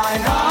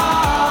China,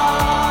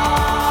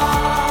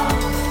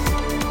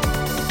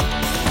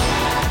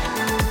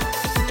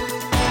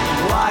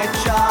 White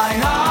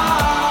China, White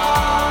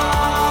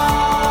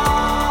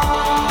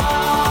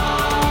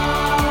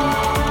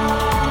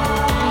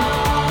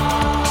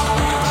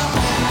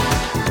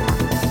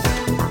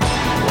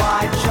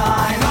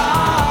China,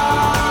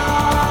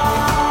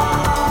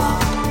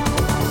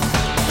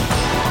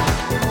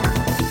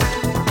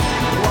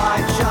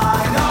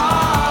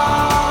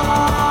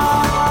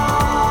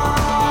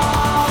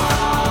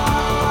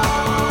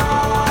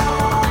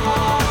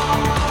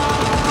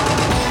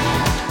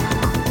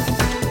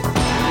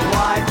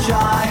 White China. White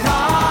China,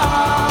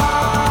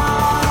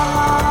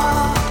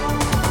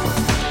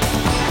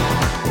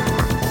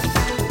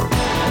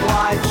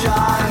 White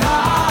China.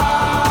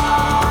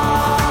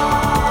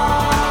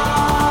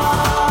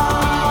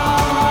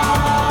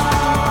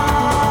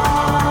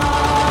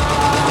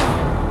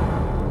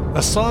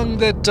 A song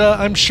that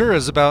I'm sure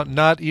is about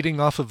not eating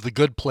off of the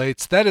good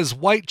plates. That is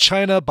White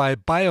China by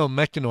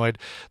Biomechanoid.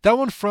 That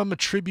one from a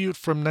tribute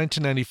from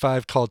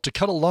 1995 called To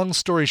Cut a Long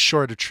Story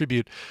Short, a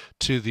tribute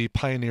to the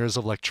pioneers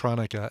of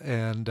electronica.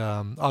 And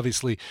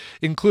obviously,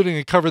 including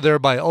a cover there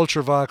by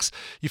Ultravox,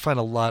 you find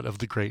a lot of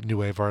the great new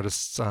wave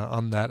artists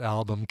on that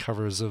album.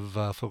 Covers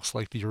of folks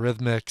like the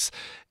Eurythmics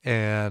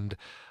and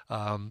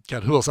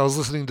God, who else? I was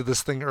listening to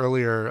this thing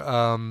earlier.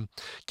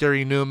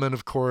 Gary Newman,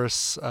 of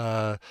course.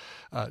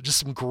 Just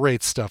some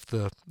great stuff.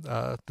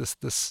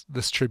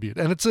 This tribute,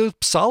 and it's a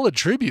solid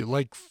tribute,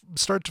 like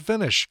start to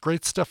finish.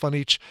 Great stuff on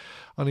each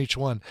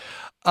one.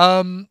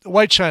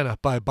 White China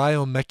by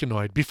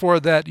Biomechanoid.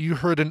 Before that, you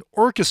heard an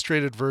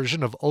orchestrated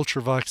version of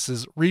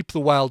Ultravox's "Reap the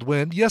Wild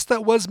Wind." Yes,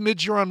 that was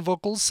Midge on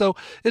vocals, so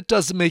it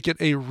does make it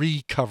a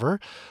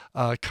recover,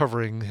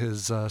 covering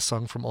his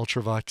song from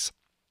Ultravox.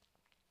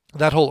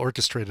 That whole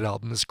orchestrated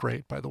album is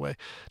great, by the way.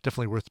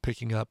 Definitely worth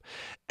picking up.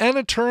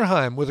 Anna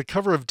Turnheim with a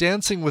cover of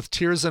 "Dancing with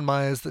Tears in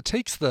My Eyes" that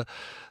takes the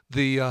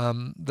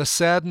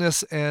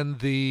sadness and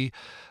the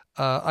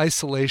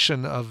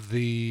isolation of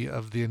the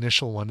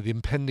initial one, the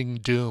impending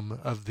doom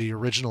of the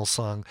original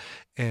song,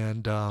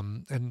 and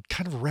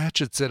kind of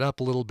ratchets it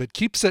up a little bit.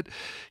 Keeps it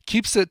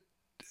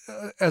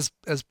as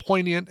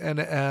poignant and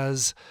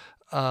as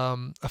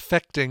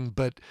affecting,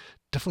 but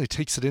definitely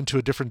takes it into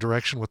a different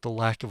direction with the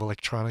lack of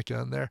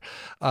electronica in there.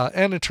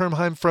 Anna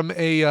Turnheim from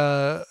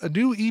a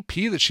new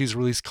EP that she's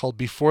released called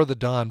 "Before the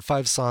Dawn,"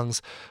 5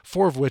 songs,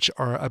 4 of which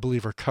I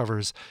believe are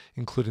covers,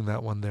 including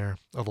that one there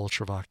of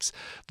Ultravox.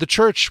 The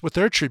Church with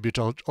their tribute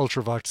to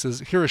Ultravox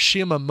is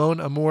 "Hiroshima Mon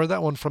Amour,"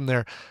 that one from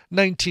their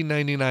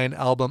 1999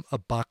 album "A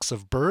Box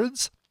of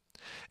Birds."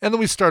 And then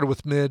we started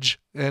with Midge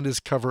and his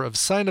cover of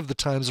 "Sign of the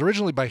Times,"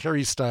 originally by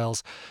Harry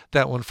Styles,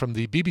 that one from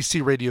the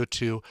BBC Radio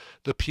 2,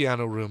 The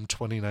Piano Room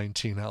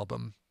 2019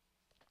 album.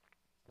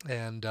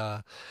 And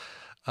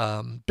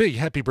big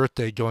happy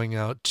birthday going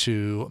out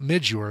to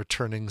Midge. You are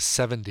turning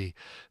 70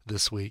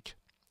 this week.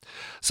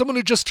 Someone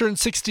who just turned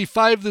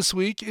 65 this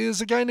week is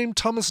a guy named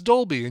Thomas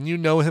Dolby, and you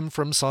know him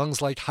from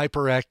songs like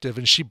 "Hyperactive"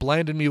 and "She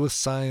Blinded Me with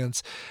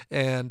Science"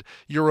 and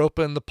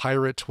 "Europa and the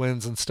Pirate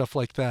Twins" and stuff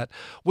like that.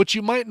 What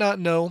you might not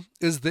know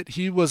is that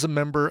he was a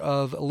member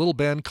of a little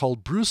band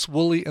called Bruce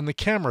Woolley and the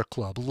Camera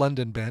Club, a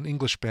London band,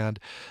 English band,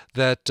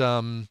 that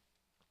didn't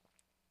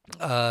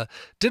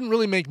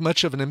really make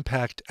much of an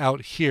impact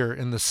out here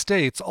in the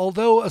States,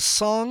 although a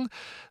song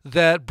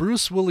that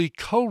Bruce Woolley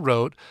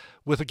co-wrote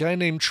with a guy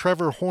named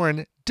Trevor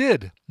Horn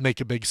did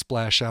make a big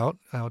splash out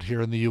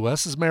here in the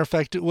U.S. As a matter of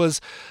fact, it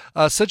was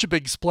such a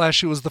big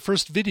splash, it was the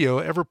first video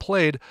ever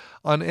played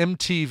on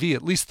MTV.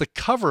 At least the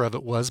cover of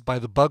it was, by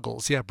the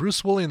Buggles. Yeah,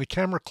 Bruce Woolley and the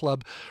Camera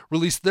Club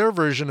released their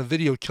version of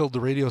 "Video Killed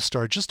the Radio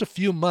Star" just a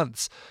few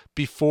months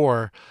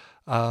before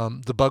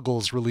the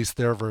Buggles released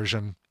their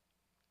version.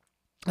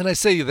 And I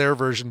say their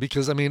version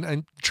because,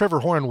 Trevor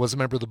Horn was a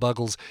member of the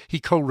Buggles. He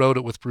co-wrote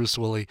it with Bruce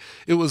Woolley.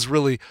 It was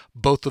really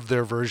both of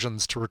their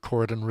versions to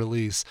record and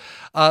release.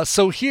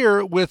 So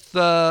here with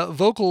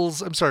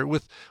vocals,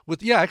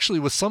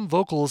 with some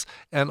vocals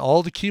and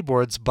all the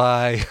keyboards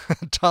by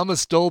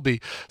Thomas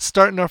Dolby,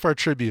 starting off our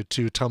tribute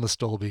to Thomas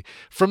Dolby.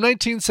 From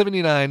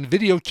 1979,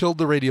 "Video Killed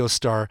the Radio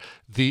Star,"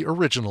 the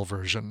original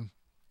version.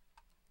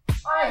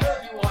 I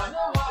heard you wanna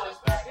what was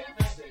back in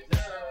 52.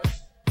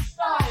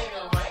 Lying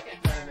awake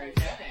and turn me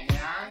getting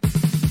on.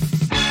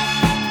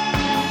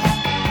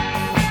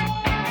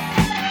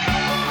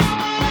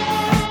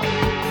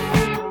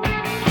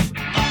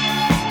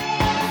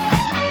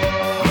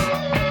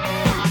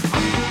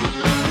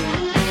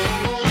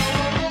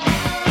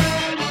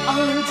 I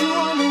heard you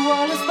on the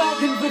wall is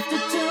back in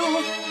 52.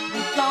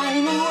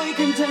 Lying awake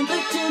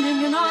intently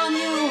tuning in on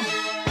you.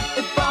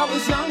 If I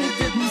was young, it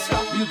didn't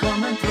stop you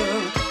coming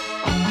through.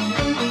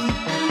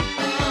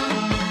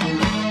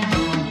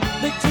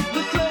 They took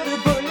the credit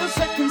for your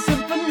second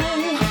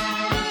symphony,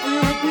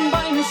 written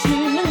by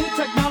machine and new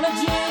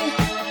technology.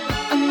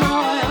 And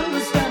now I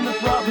understand the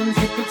problems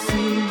you could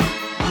see.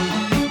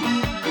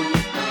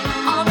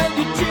 I met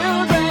your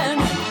children.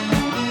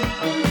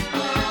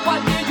 What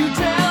did you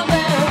tell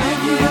them?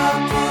 Video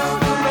killed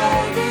the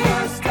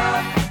radio star.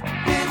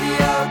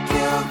 Video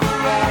killed the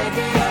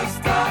radio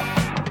star.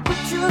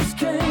 Pictures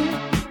came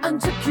and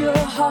took your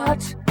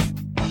heart.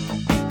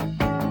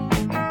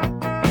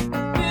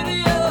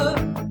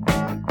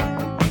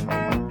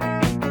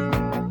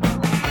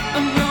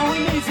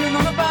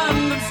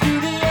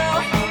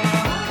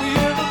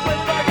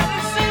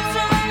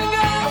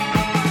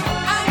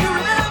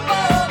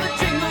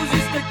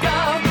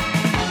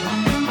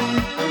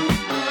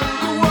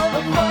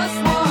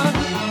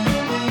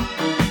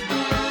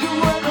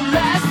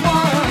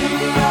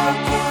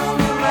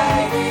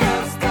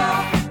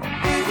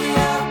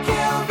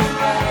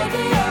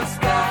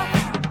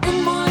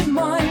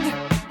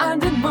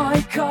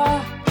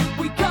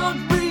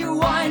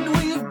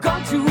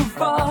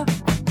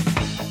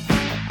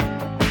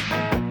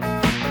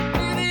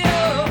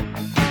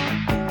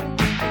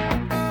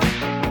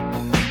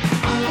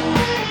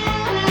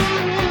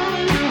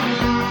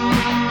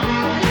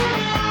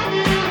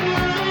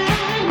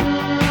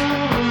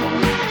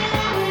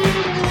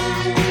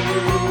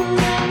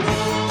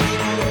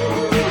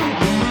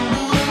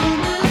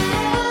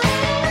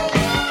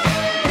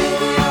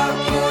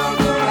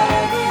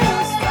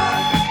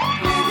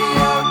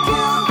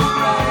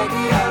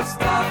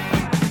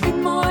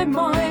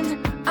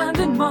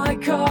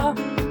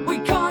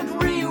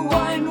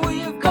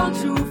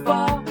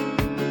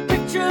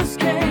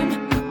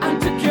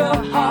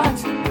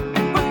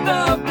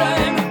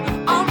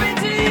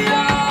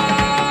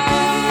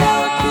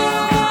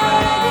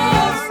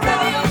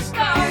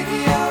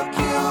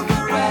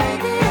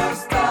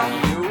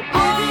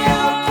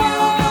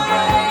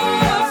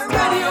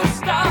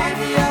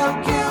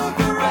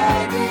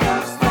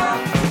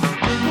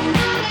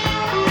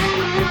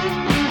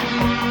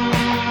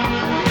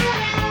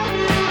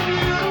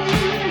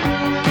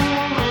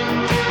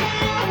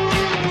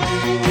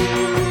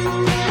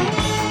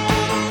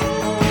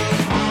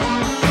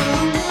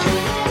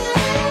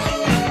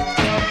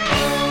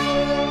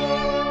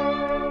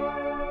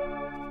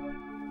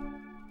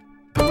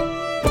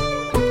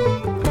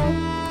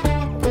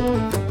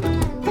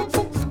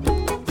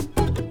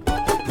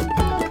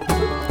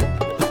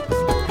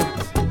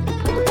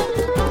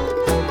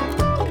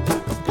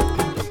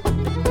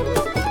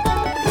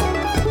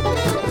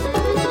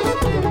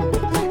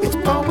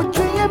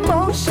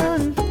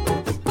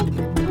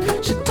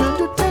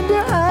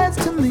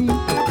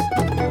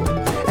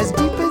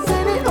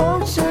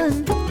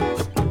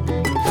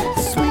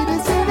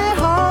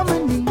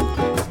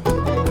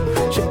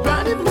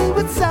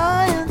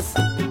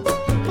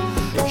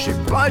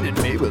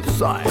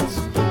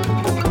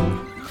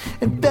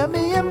 and failed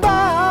me in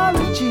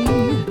biology.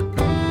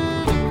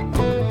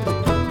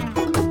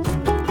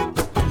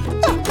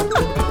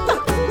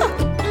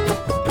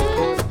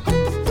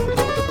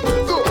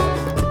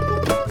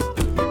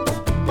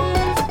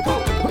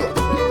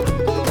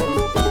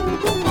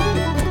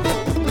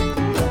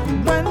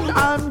 When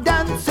I'm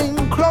dancing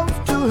close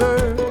to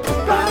her,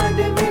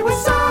 blinding me with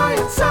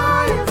science,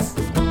 science.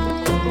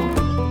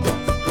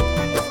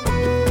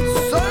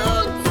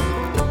 Science.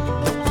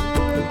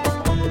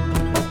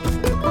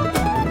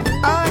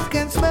 I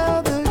can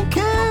smell the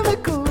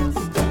chemicals,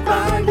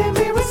 blinding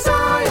me with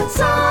science,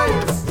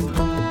 science.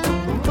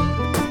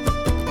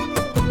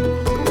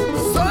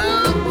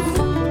 Science.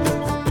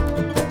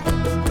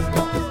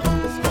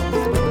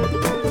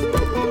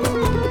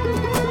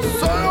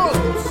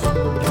 Science.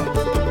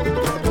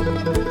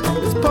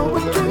 It's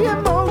poetry in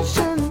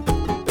motion.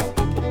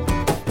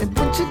 And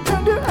when she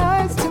turned her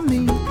eyes to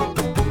me,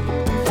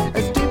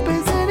 as deep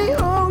as any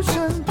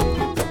ocean,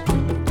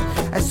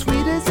 as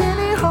sweet as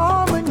any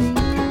harmony,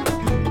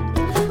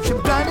 she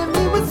blinded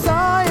me with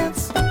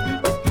science.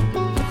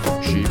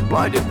 She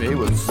blinded me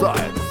with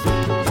science.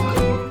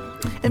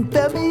 And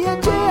fed me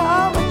in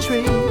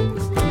geometry.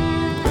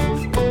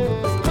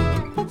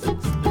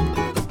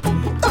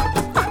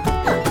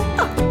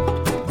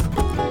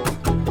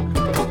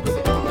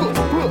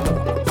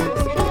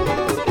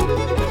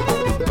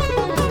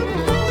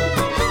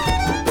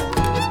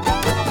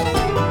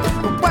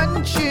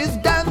 When she's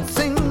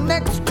dancing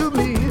next to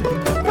me,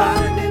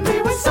 blinding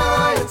me with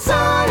science,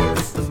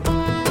 science.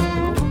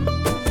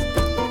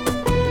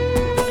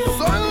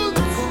 Science.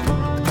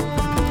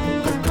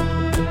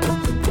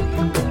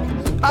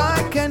 I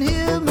can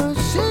hear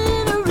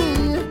machinery,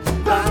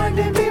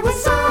 blinding me with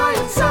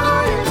science,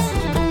 science.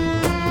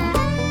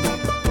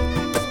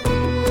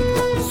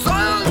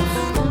 Science.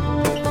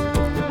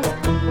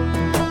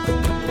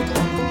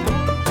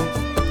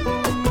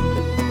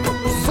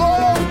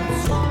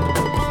 Science.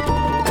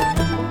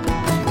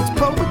 It's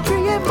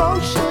poetry in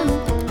motion,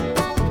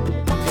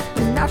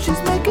 and now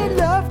she's making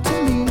love to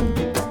me.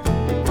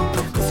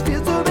 The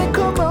spheres are in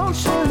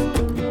commotion,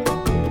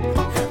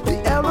 the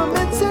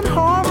elements in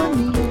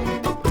harmony.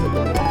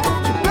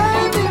 She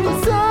blinded me with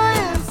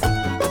science.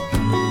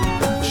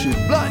 She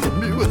blinded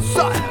me with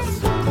science,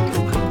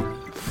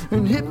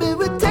 and hit me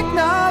with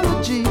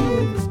technology.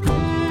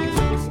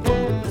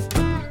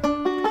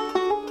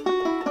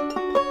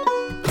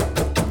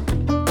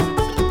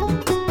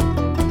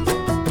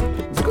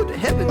 Good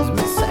heavens,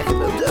 Miss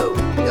Sakamoto,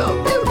 you're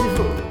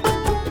beautiful.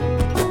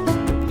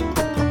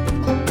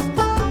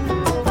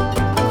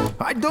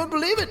 I don't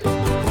believe it.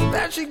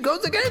 There she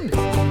goes again.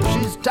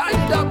 She's tied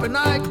it up and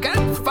I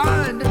can't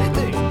find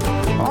anything.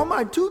 All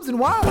my tubes and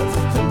wires,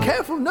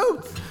 careful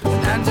notes,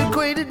 an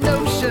antiquated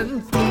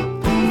notion.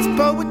 It's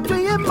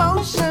poetry in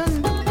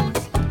motion.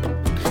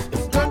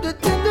 It's turned her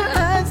tender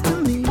eyes to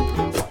me,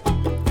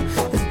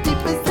 as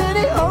deep as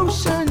any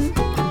ocean,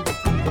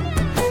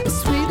 as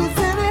sweet as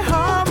any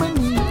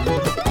harmony.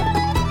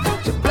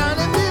 She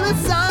blinded me with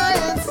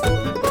science.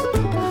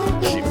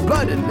 She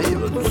blinded me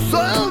with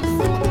science,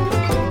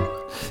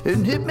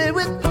 and hit me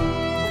with.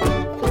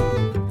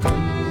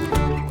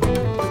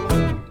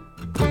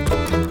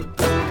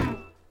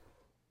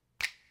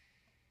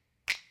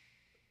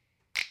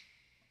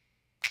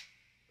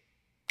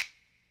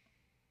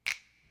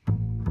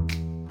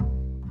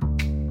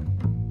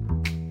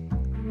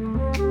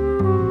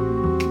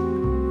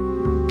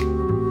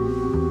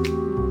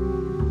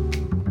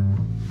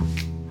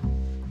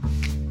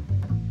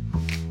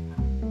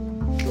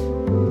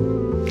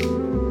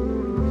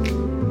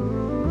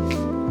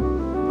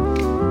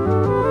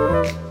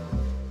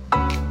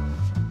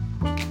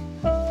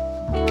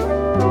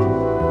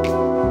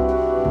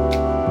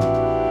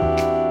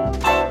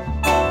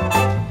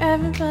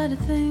 Everybody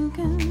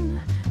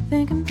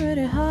thinking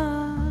pretty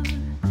hard.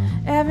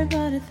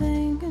 Everybody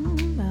thinking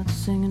about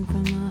singing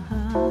from the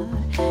heart.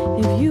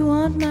 If you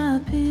want my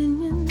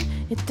opinion,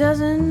 it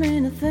doesn't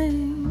mean a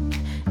thing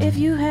if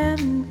you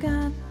haven't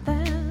got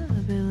that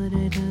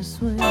ability to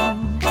swing.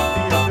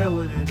 The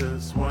ability to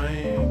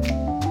swing.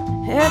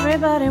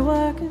 Everybody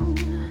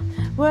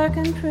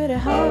working pretty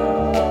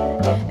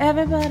hard.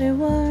 Everybody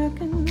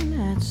working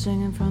at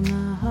singing from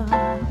the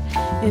heart.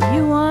 If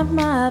you want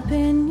my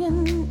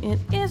opinion, it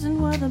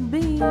isn't worth a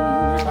beat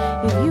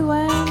if you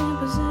ain't in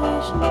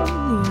possession the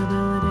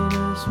ability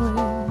to swing.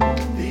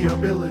 The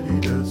ability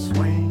to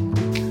swing.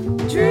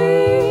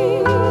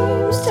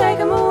 Dreams, take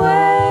 'em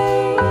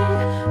away.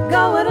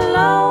 Go it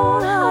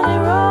alone, honey,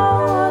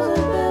 Rome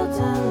wasn't built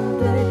on a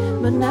day,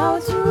 but now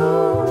it's a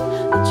rule.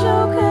 A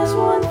joke has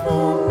one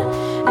thing,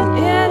 and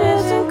it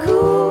isn't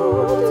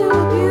cool to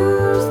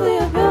abuse the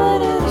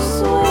ability to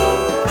swing.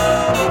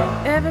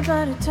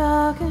 Everybody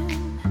talking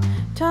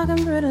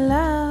pretty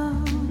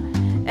loud.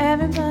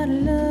 Everybody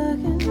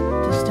looking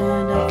to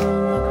stand up from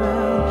the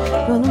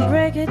crowd. Gonna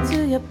break it to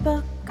your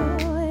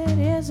buckle, it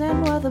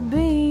isn't worth a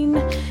bean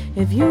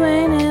if you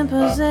ain't in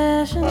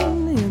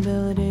possession the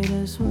ability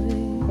to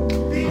swing.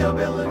 The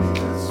ability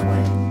to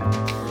swing.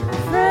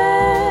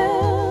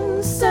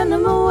 Friends, send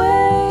them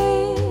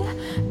away.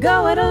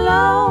 Go it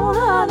alone,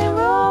 honey,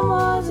 Rome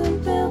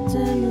wasn't built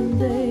in a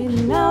day.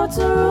 Now it's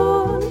a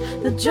rule,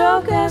 the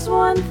joke has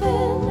one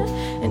thing,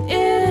 and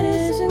it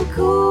isn't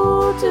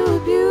cool to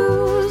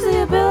abuse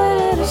the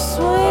ability to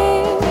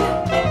swing.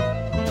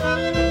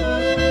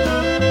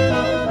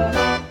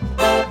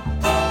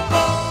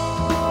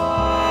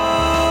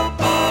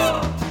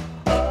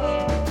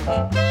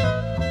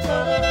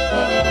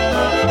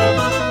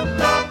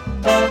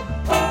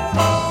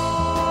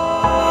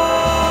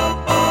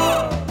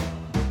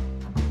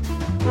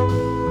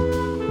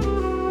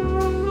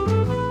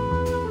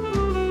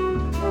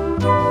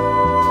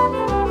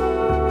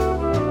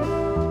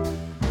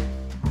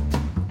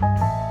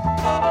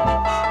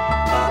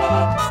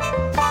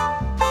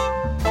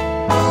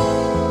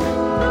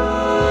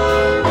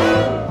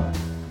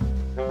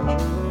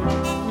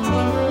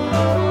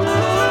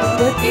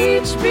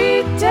 Each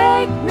beat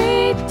take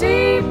me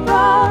deeper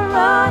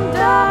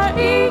under.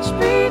 Each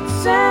beat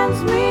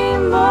sends me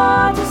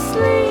more to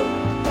sleep.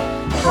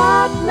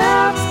 Heart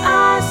melts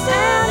ice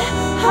and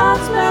heart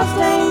smells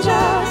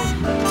danger.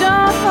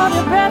 Don't hold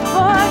your breath,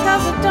 boy,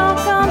 cause it don't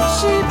come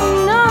cheap.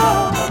 No,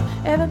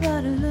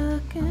 everybody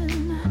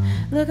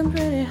looking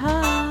pretty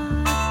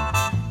hard.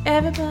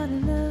 Everybody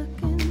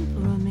looking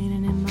for a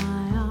meaning in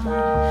my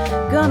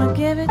heart. Gonna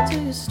give it to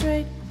you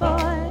straight,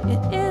 boy,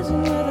 it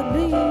isn't worth a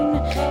bean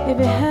if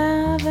you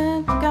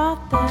haven't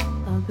got that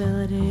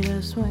ability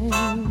to swing.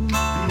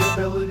 The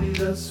ability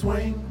to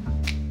swing.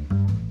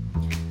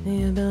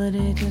 The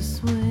ability to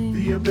swing.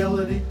 The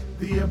ability to swing.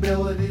 The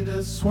ability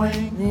to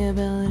swing. The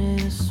ability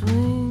to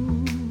swing.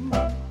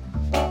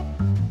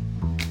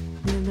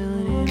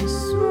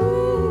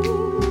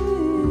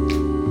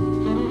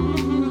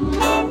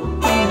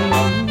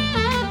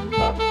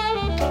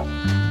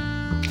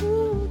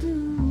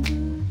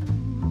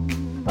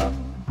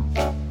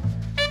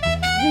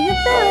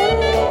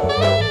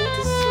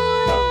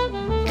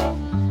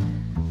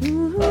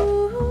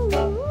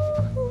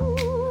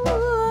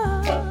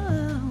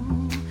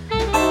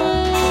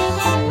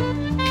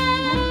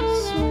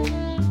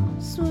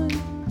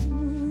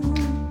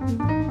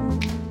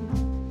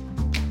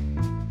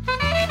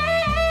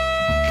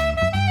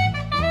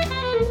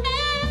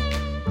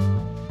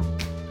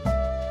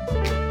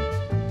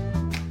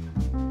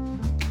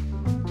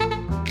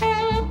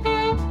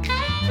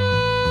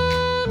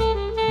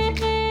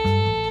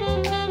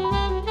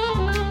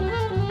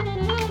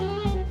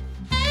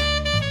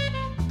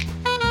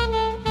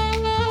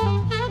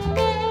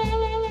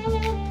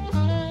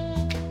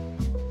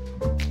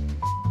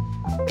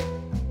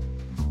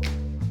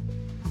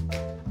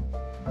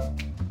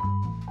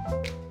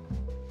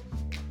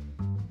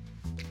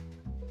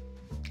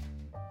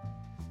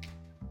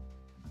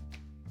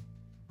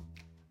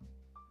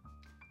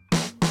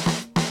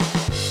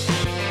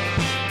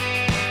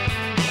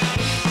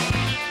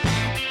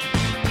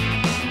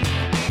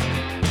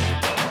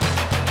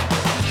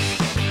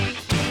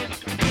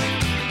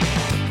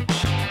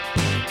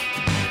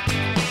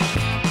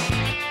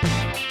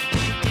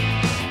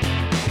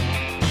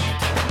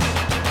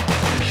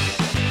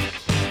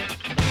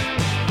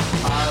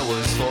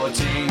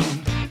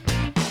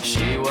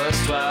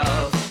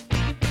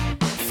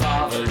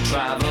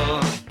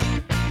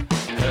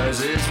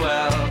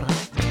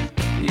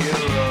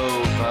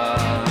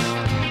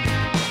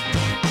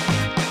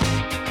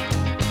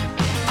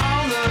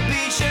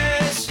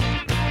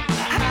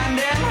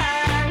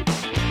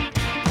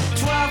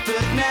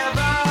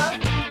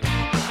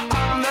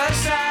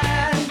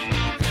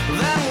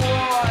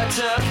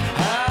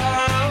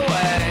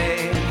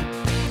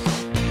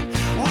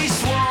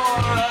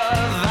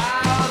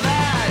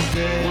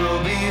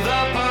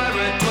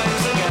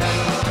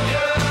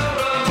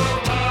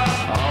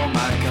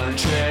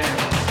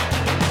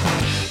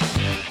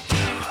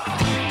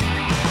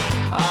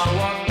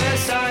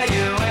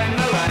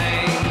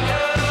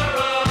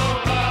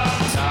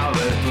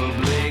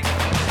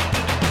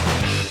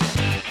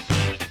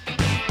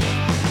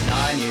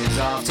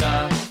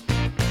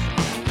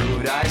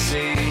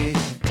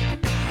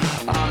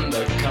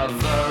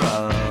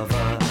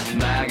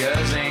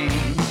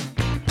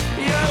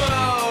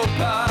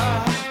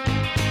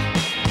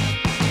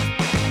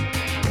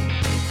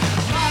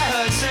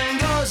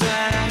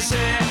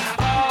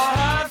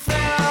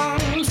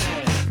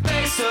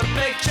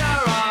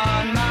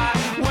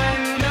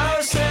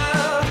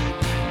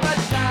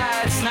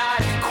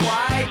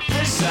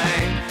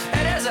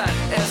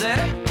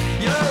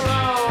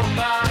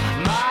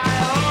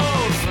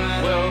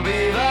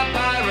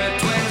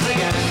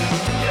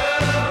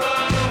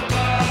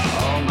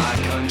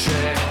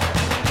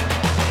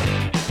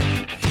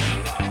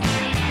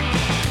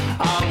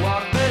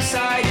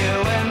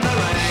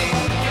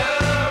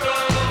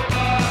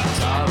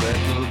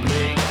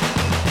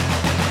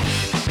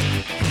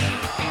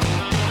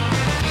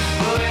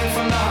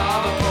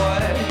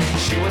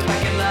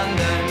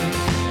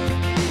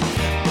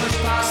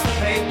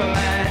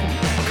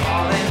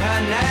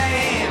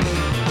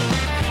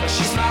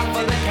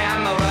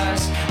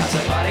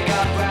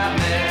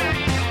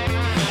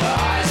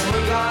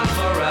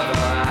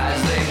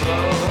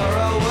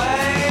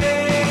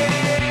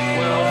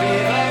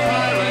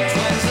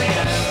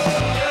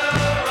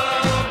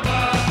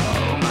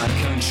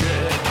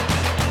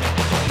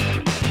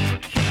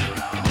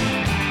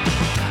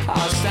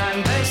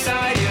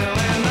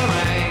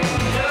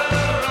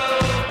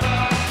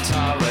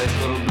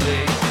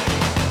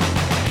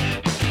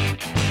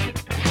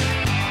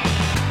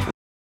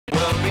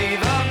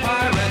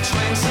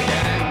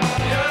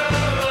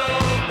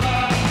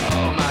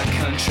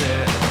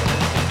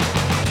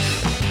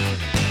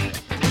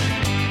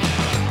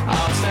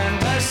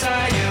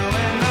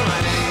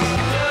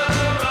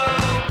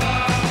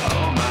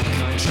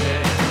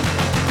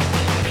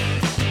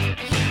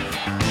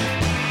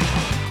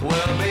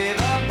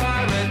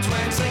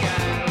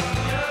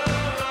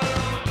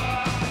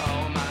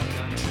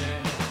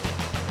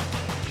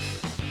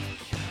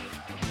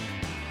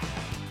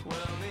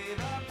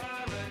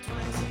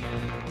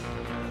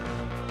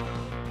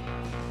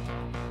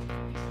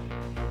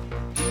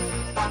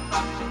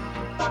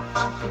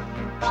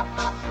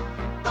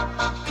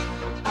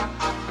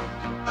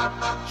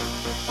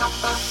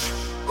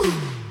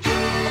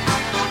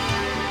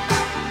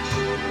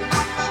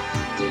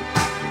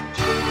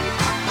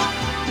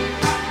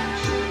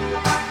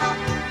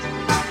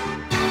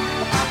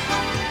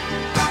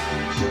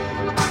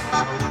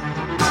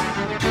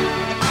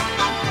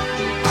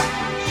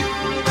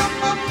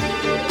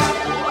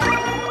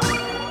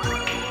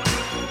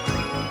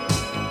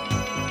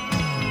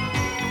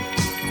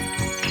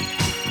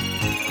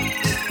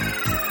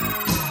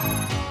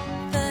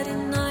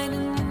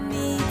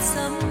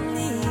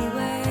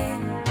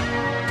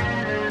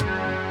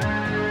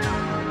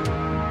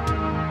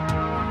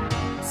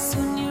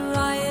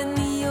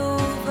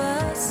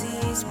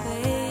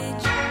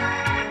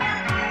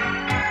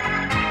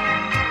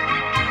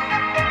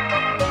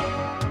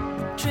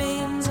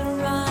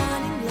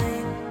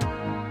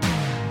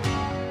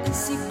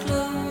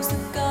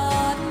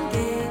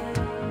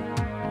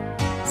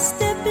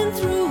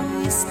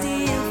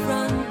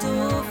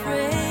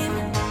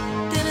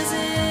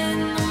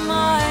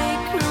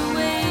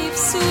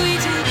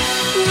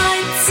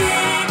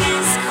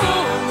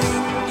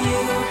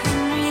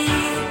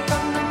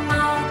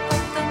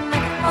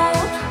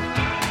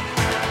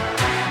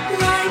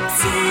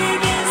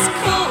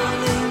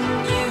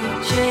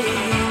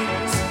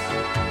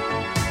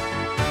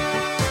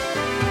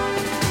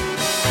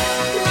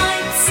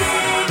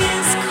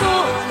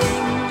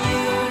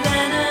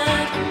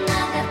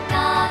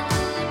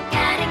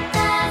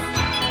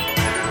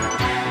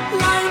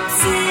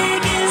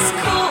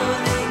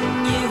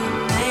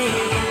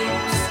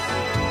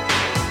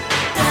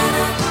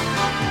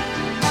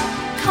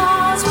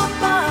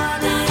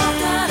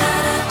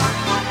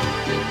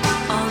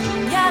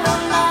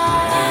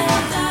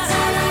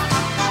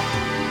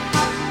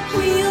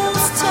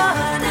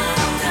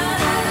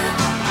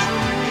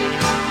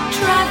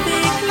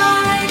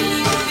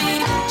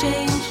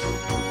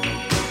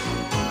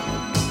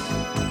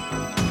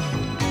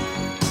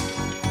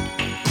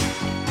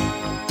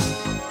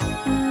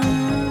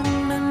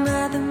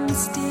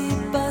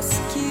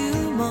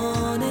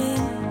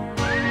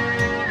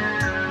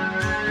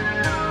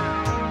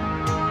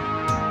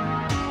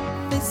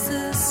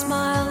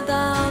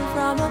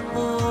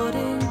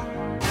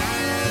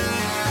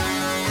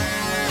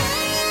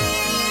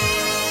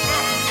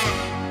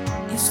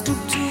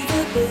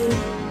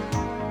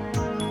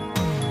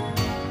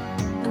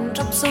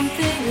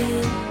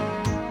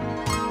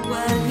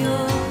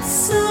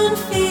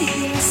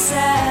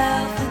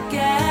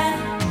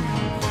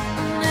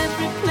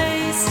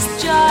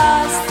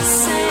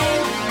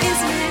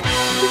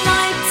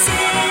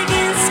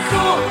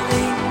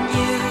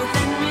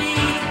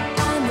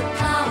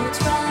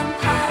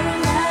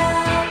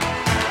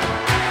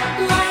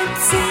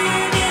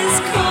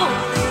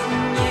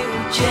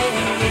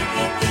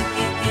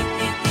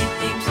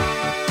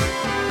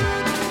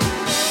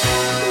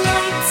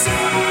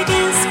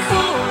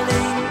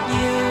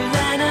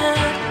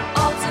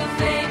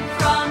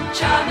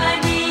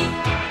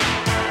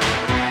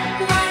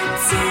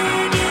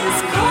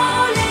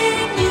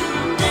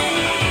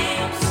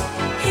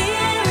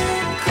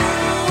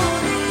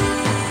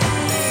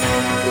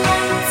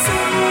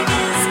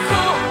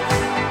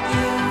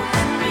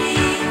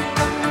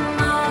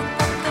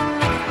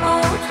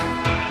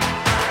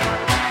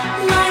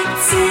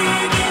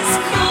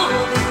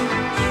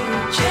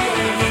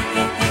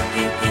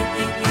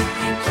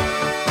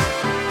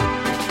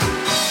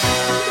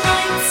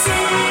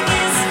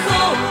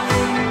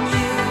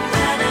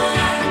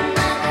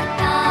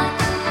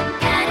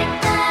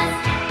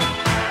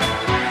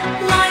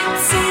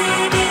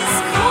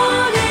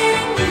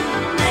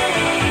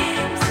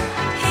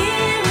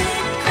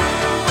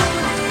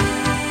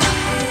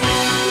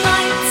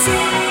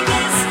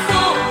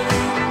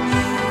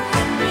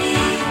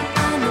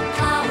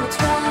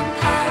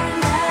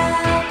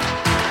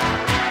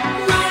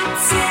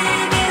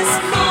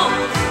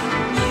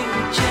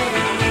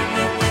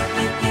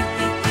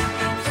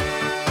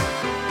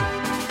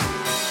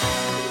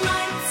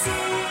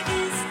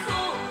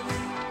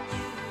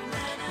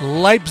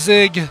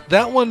 Leipzig,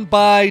 that one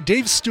by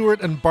Dave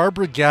Stewart and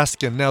Barbara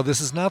Gaskin. Now,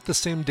 this is not the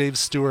same Dave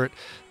Stewart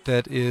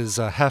that is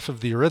half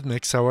of the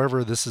Eurythmics.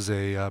 However, this is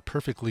a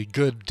perfectly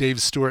good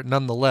Dave Stewart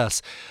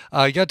nonetheless.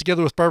 I got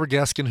together with Barbara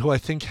Gaskin, who I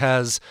think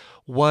has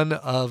one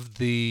of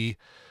the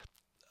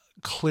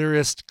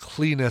clearest,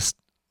 cleanest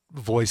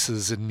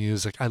voices in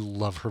music. I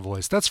love her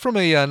voice. That's from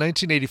a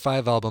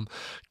 1985 album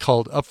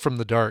called Up From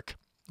the Dark.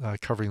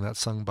 Covering that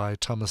song by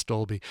Thomas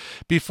Dolby.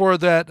 Before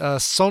that,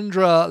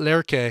 Sondra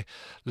Lerche,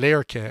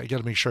 I got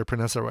to make sure I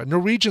pronounce that right,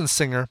 Norwegian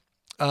singer,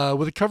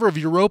 with a cover of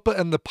Europa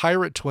and the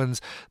Pirate Twins,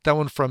 that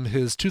one from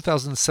his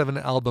 2007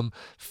 album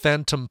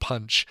Phantom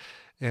Punch.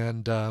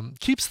 And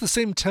keeps the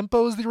same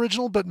tempo as the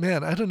original, but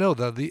man, I don't know,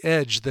 the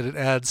edge that it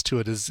adds to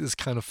it is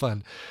kind of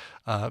fun.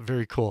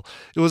 Very cool.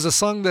 It was a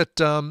song that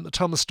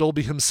Thomas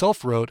Dolby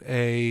himself wrote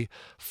a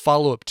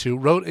follow-up to,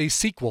 wrote a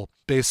sequel,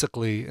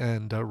 basically,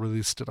 and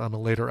released it on a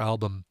later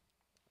album.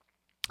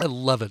 I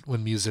love it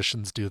when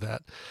musicians do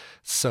that.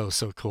 So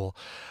cool.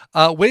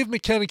 Wave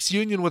Mechanics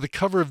Union with a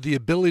cover of The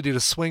Ability to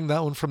Swing,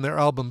 that one from their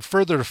album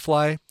Further to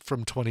Fly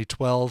from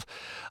 2012.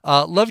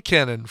 Love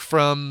Cannon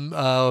from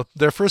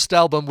their first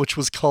album, which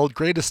was called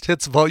Greatest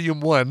Hits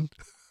Volume 1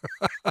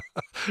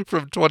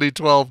 from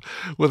 2012,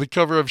 with a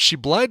cover of She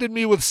Blinded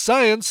Me with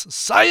Science.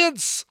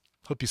 Science!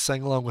 Hope you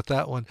sang along with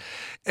that one.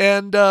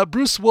 And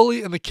Bruce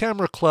Woolley and the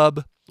Camera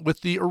Club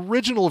with the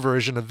original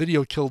version of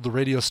Video Killed the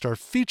Radio Star,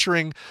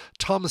 featuring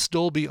Thomas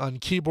Dolby on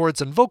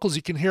keyboards and vocals.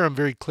 You can hear him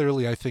very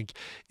clearly, I think,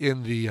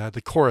 in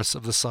the chorus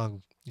of the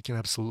song. You can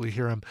absolutely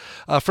hear him.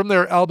 From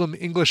their album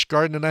English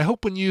Garden, and I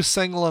hope when you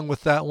sang along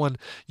with that one,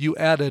 you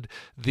added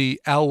the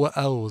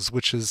ow-ows,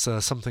 which is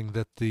something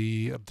that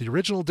the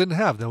original didn't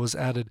have. That was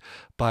added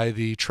by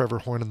the Trevor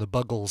Horn and the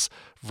Buggles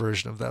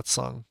version of that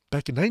song.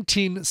 Back in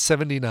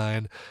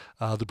 1979,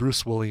 the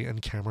Bruce Woolley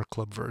and Camera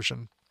Club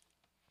version.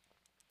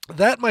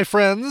 That, my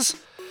friends,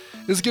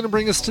 is going to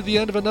bring us to the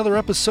end of another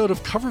episode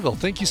of Coverville.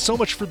 Thank you so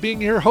much for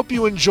being here. Hope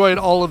you enjoyed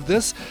all of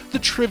this, the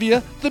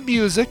trivia, the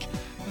music,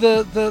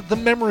 the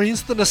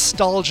memories, the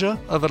nostalgia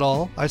of it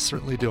all. I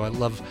certainly do. I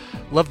love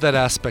that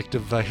aspect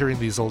of hearing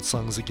these old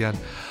songs again.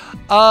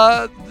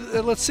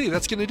 Let's see,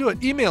 that's going to do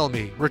it. Email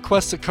me.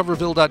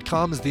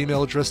 requests@coverville.com is the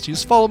email address to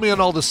use. Follow me on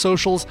all the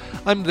socials.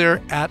 I'm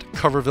there at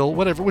Coverville,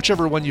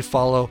 whichever one you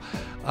follow.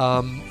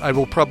 I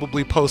will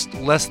probably post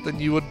less than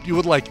you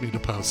would like me to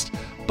post,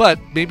 but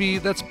maybe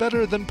that's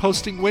better than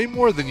posting way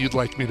more than you'd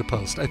like me to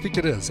post. I think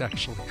it is,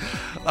 actually.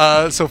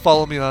 So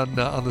follow me on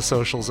the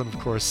socials, and of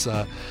course,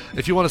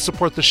 if you want to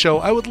support the show,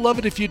 I would love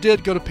it if you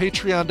did. Go to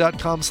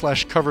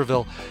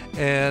patreon.com/Coverville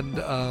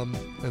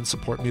and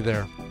support me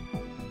there.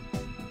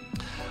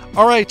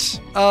 All right,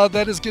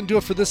 that is going to do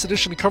it for this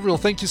edition of Coverville.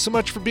 Thank you so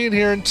much for being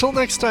here. Until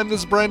next time,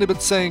 this is Brian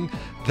Ibbett saying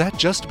that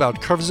just about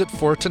covers it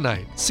for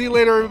tonight. See you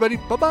later, everybody.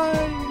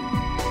 Bye-bye.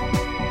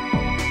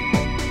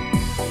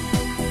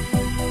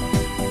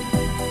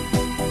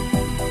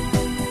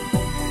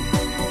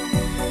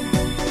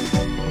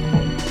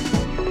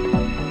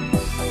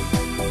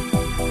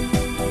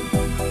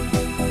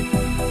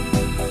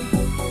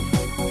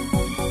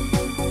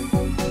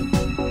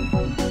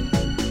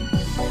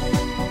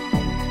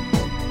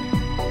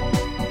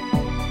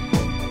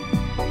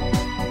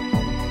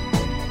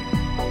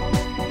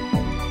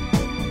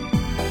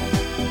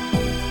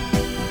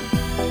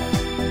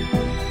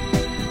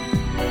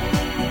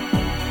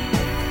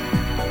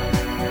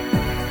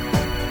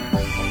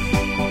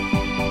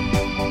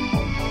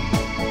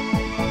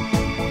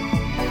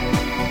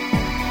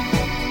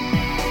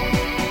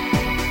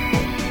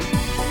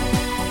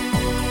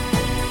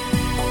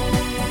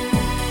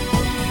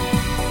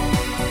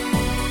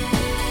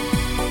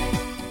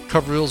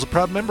 Coverville is a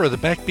proud member of the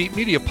Backbeat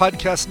Media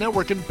Podcast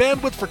Network, and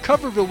bandwidth for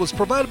Coverville was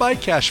provided by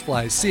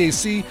Cashfly,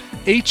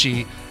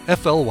 CACHEFLY,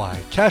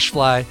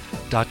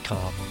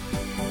 cashfly.com.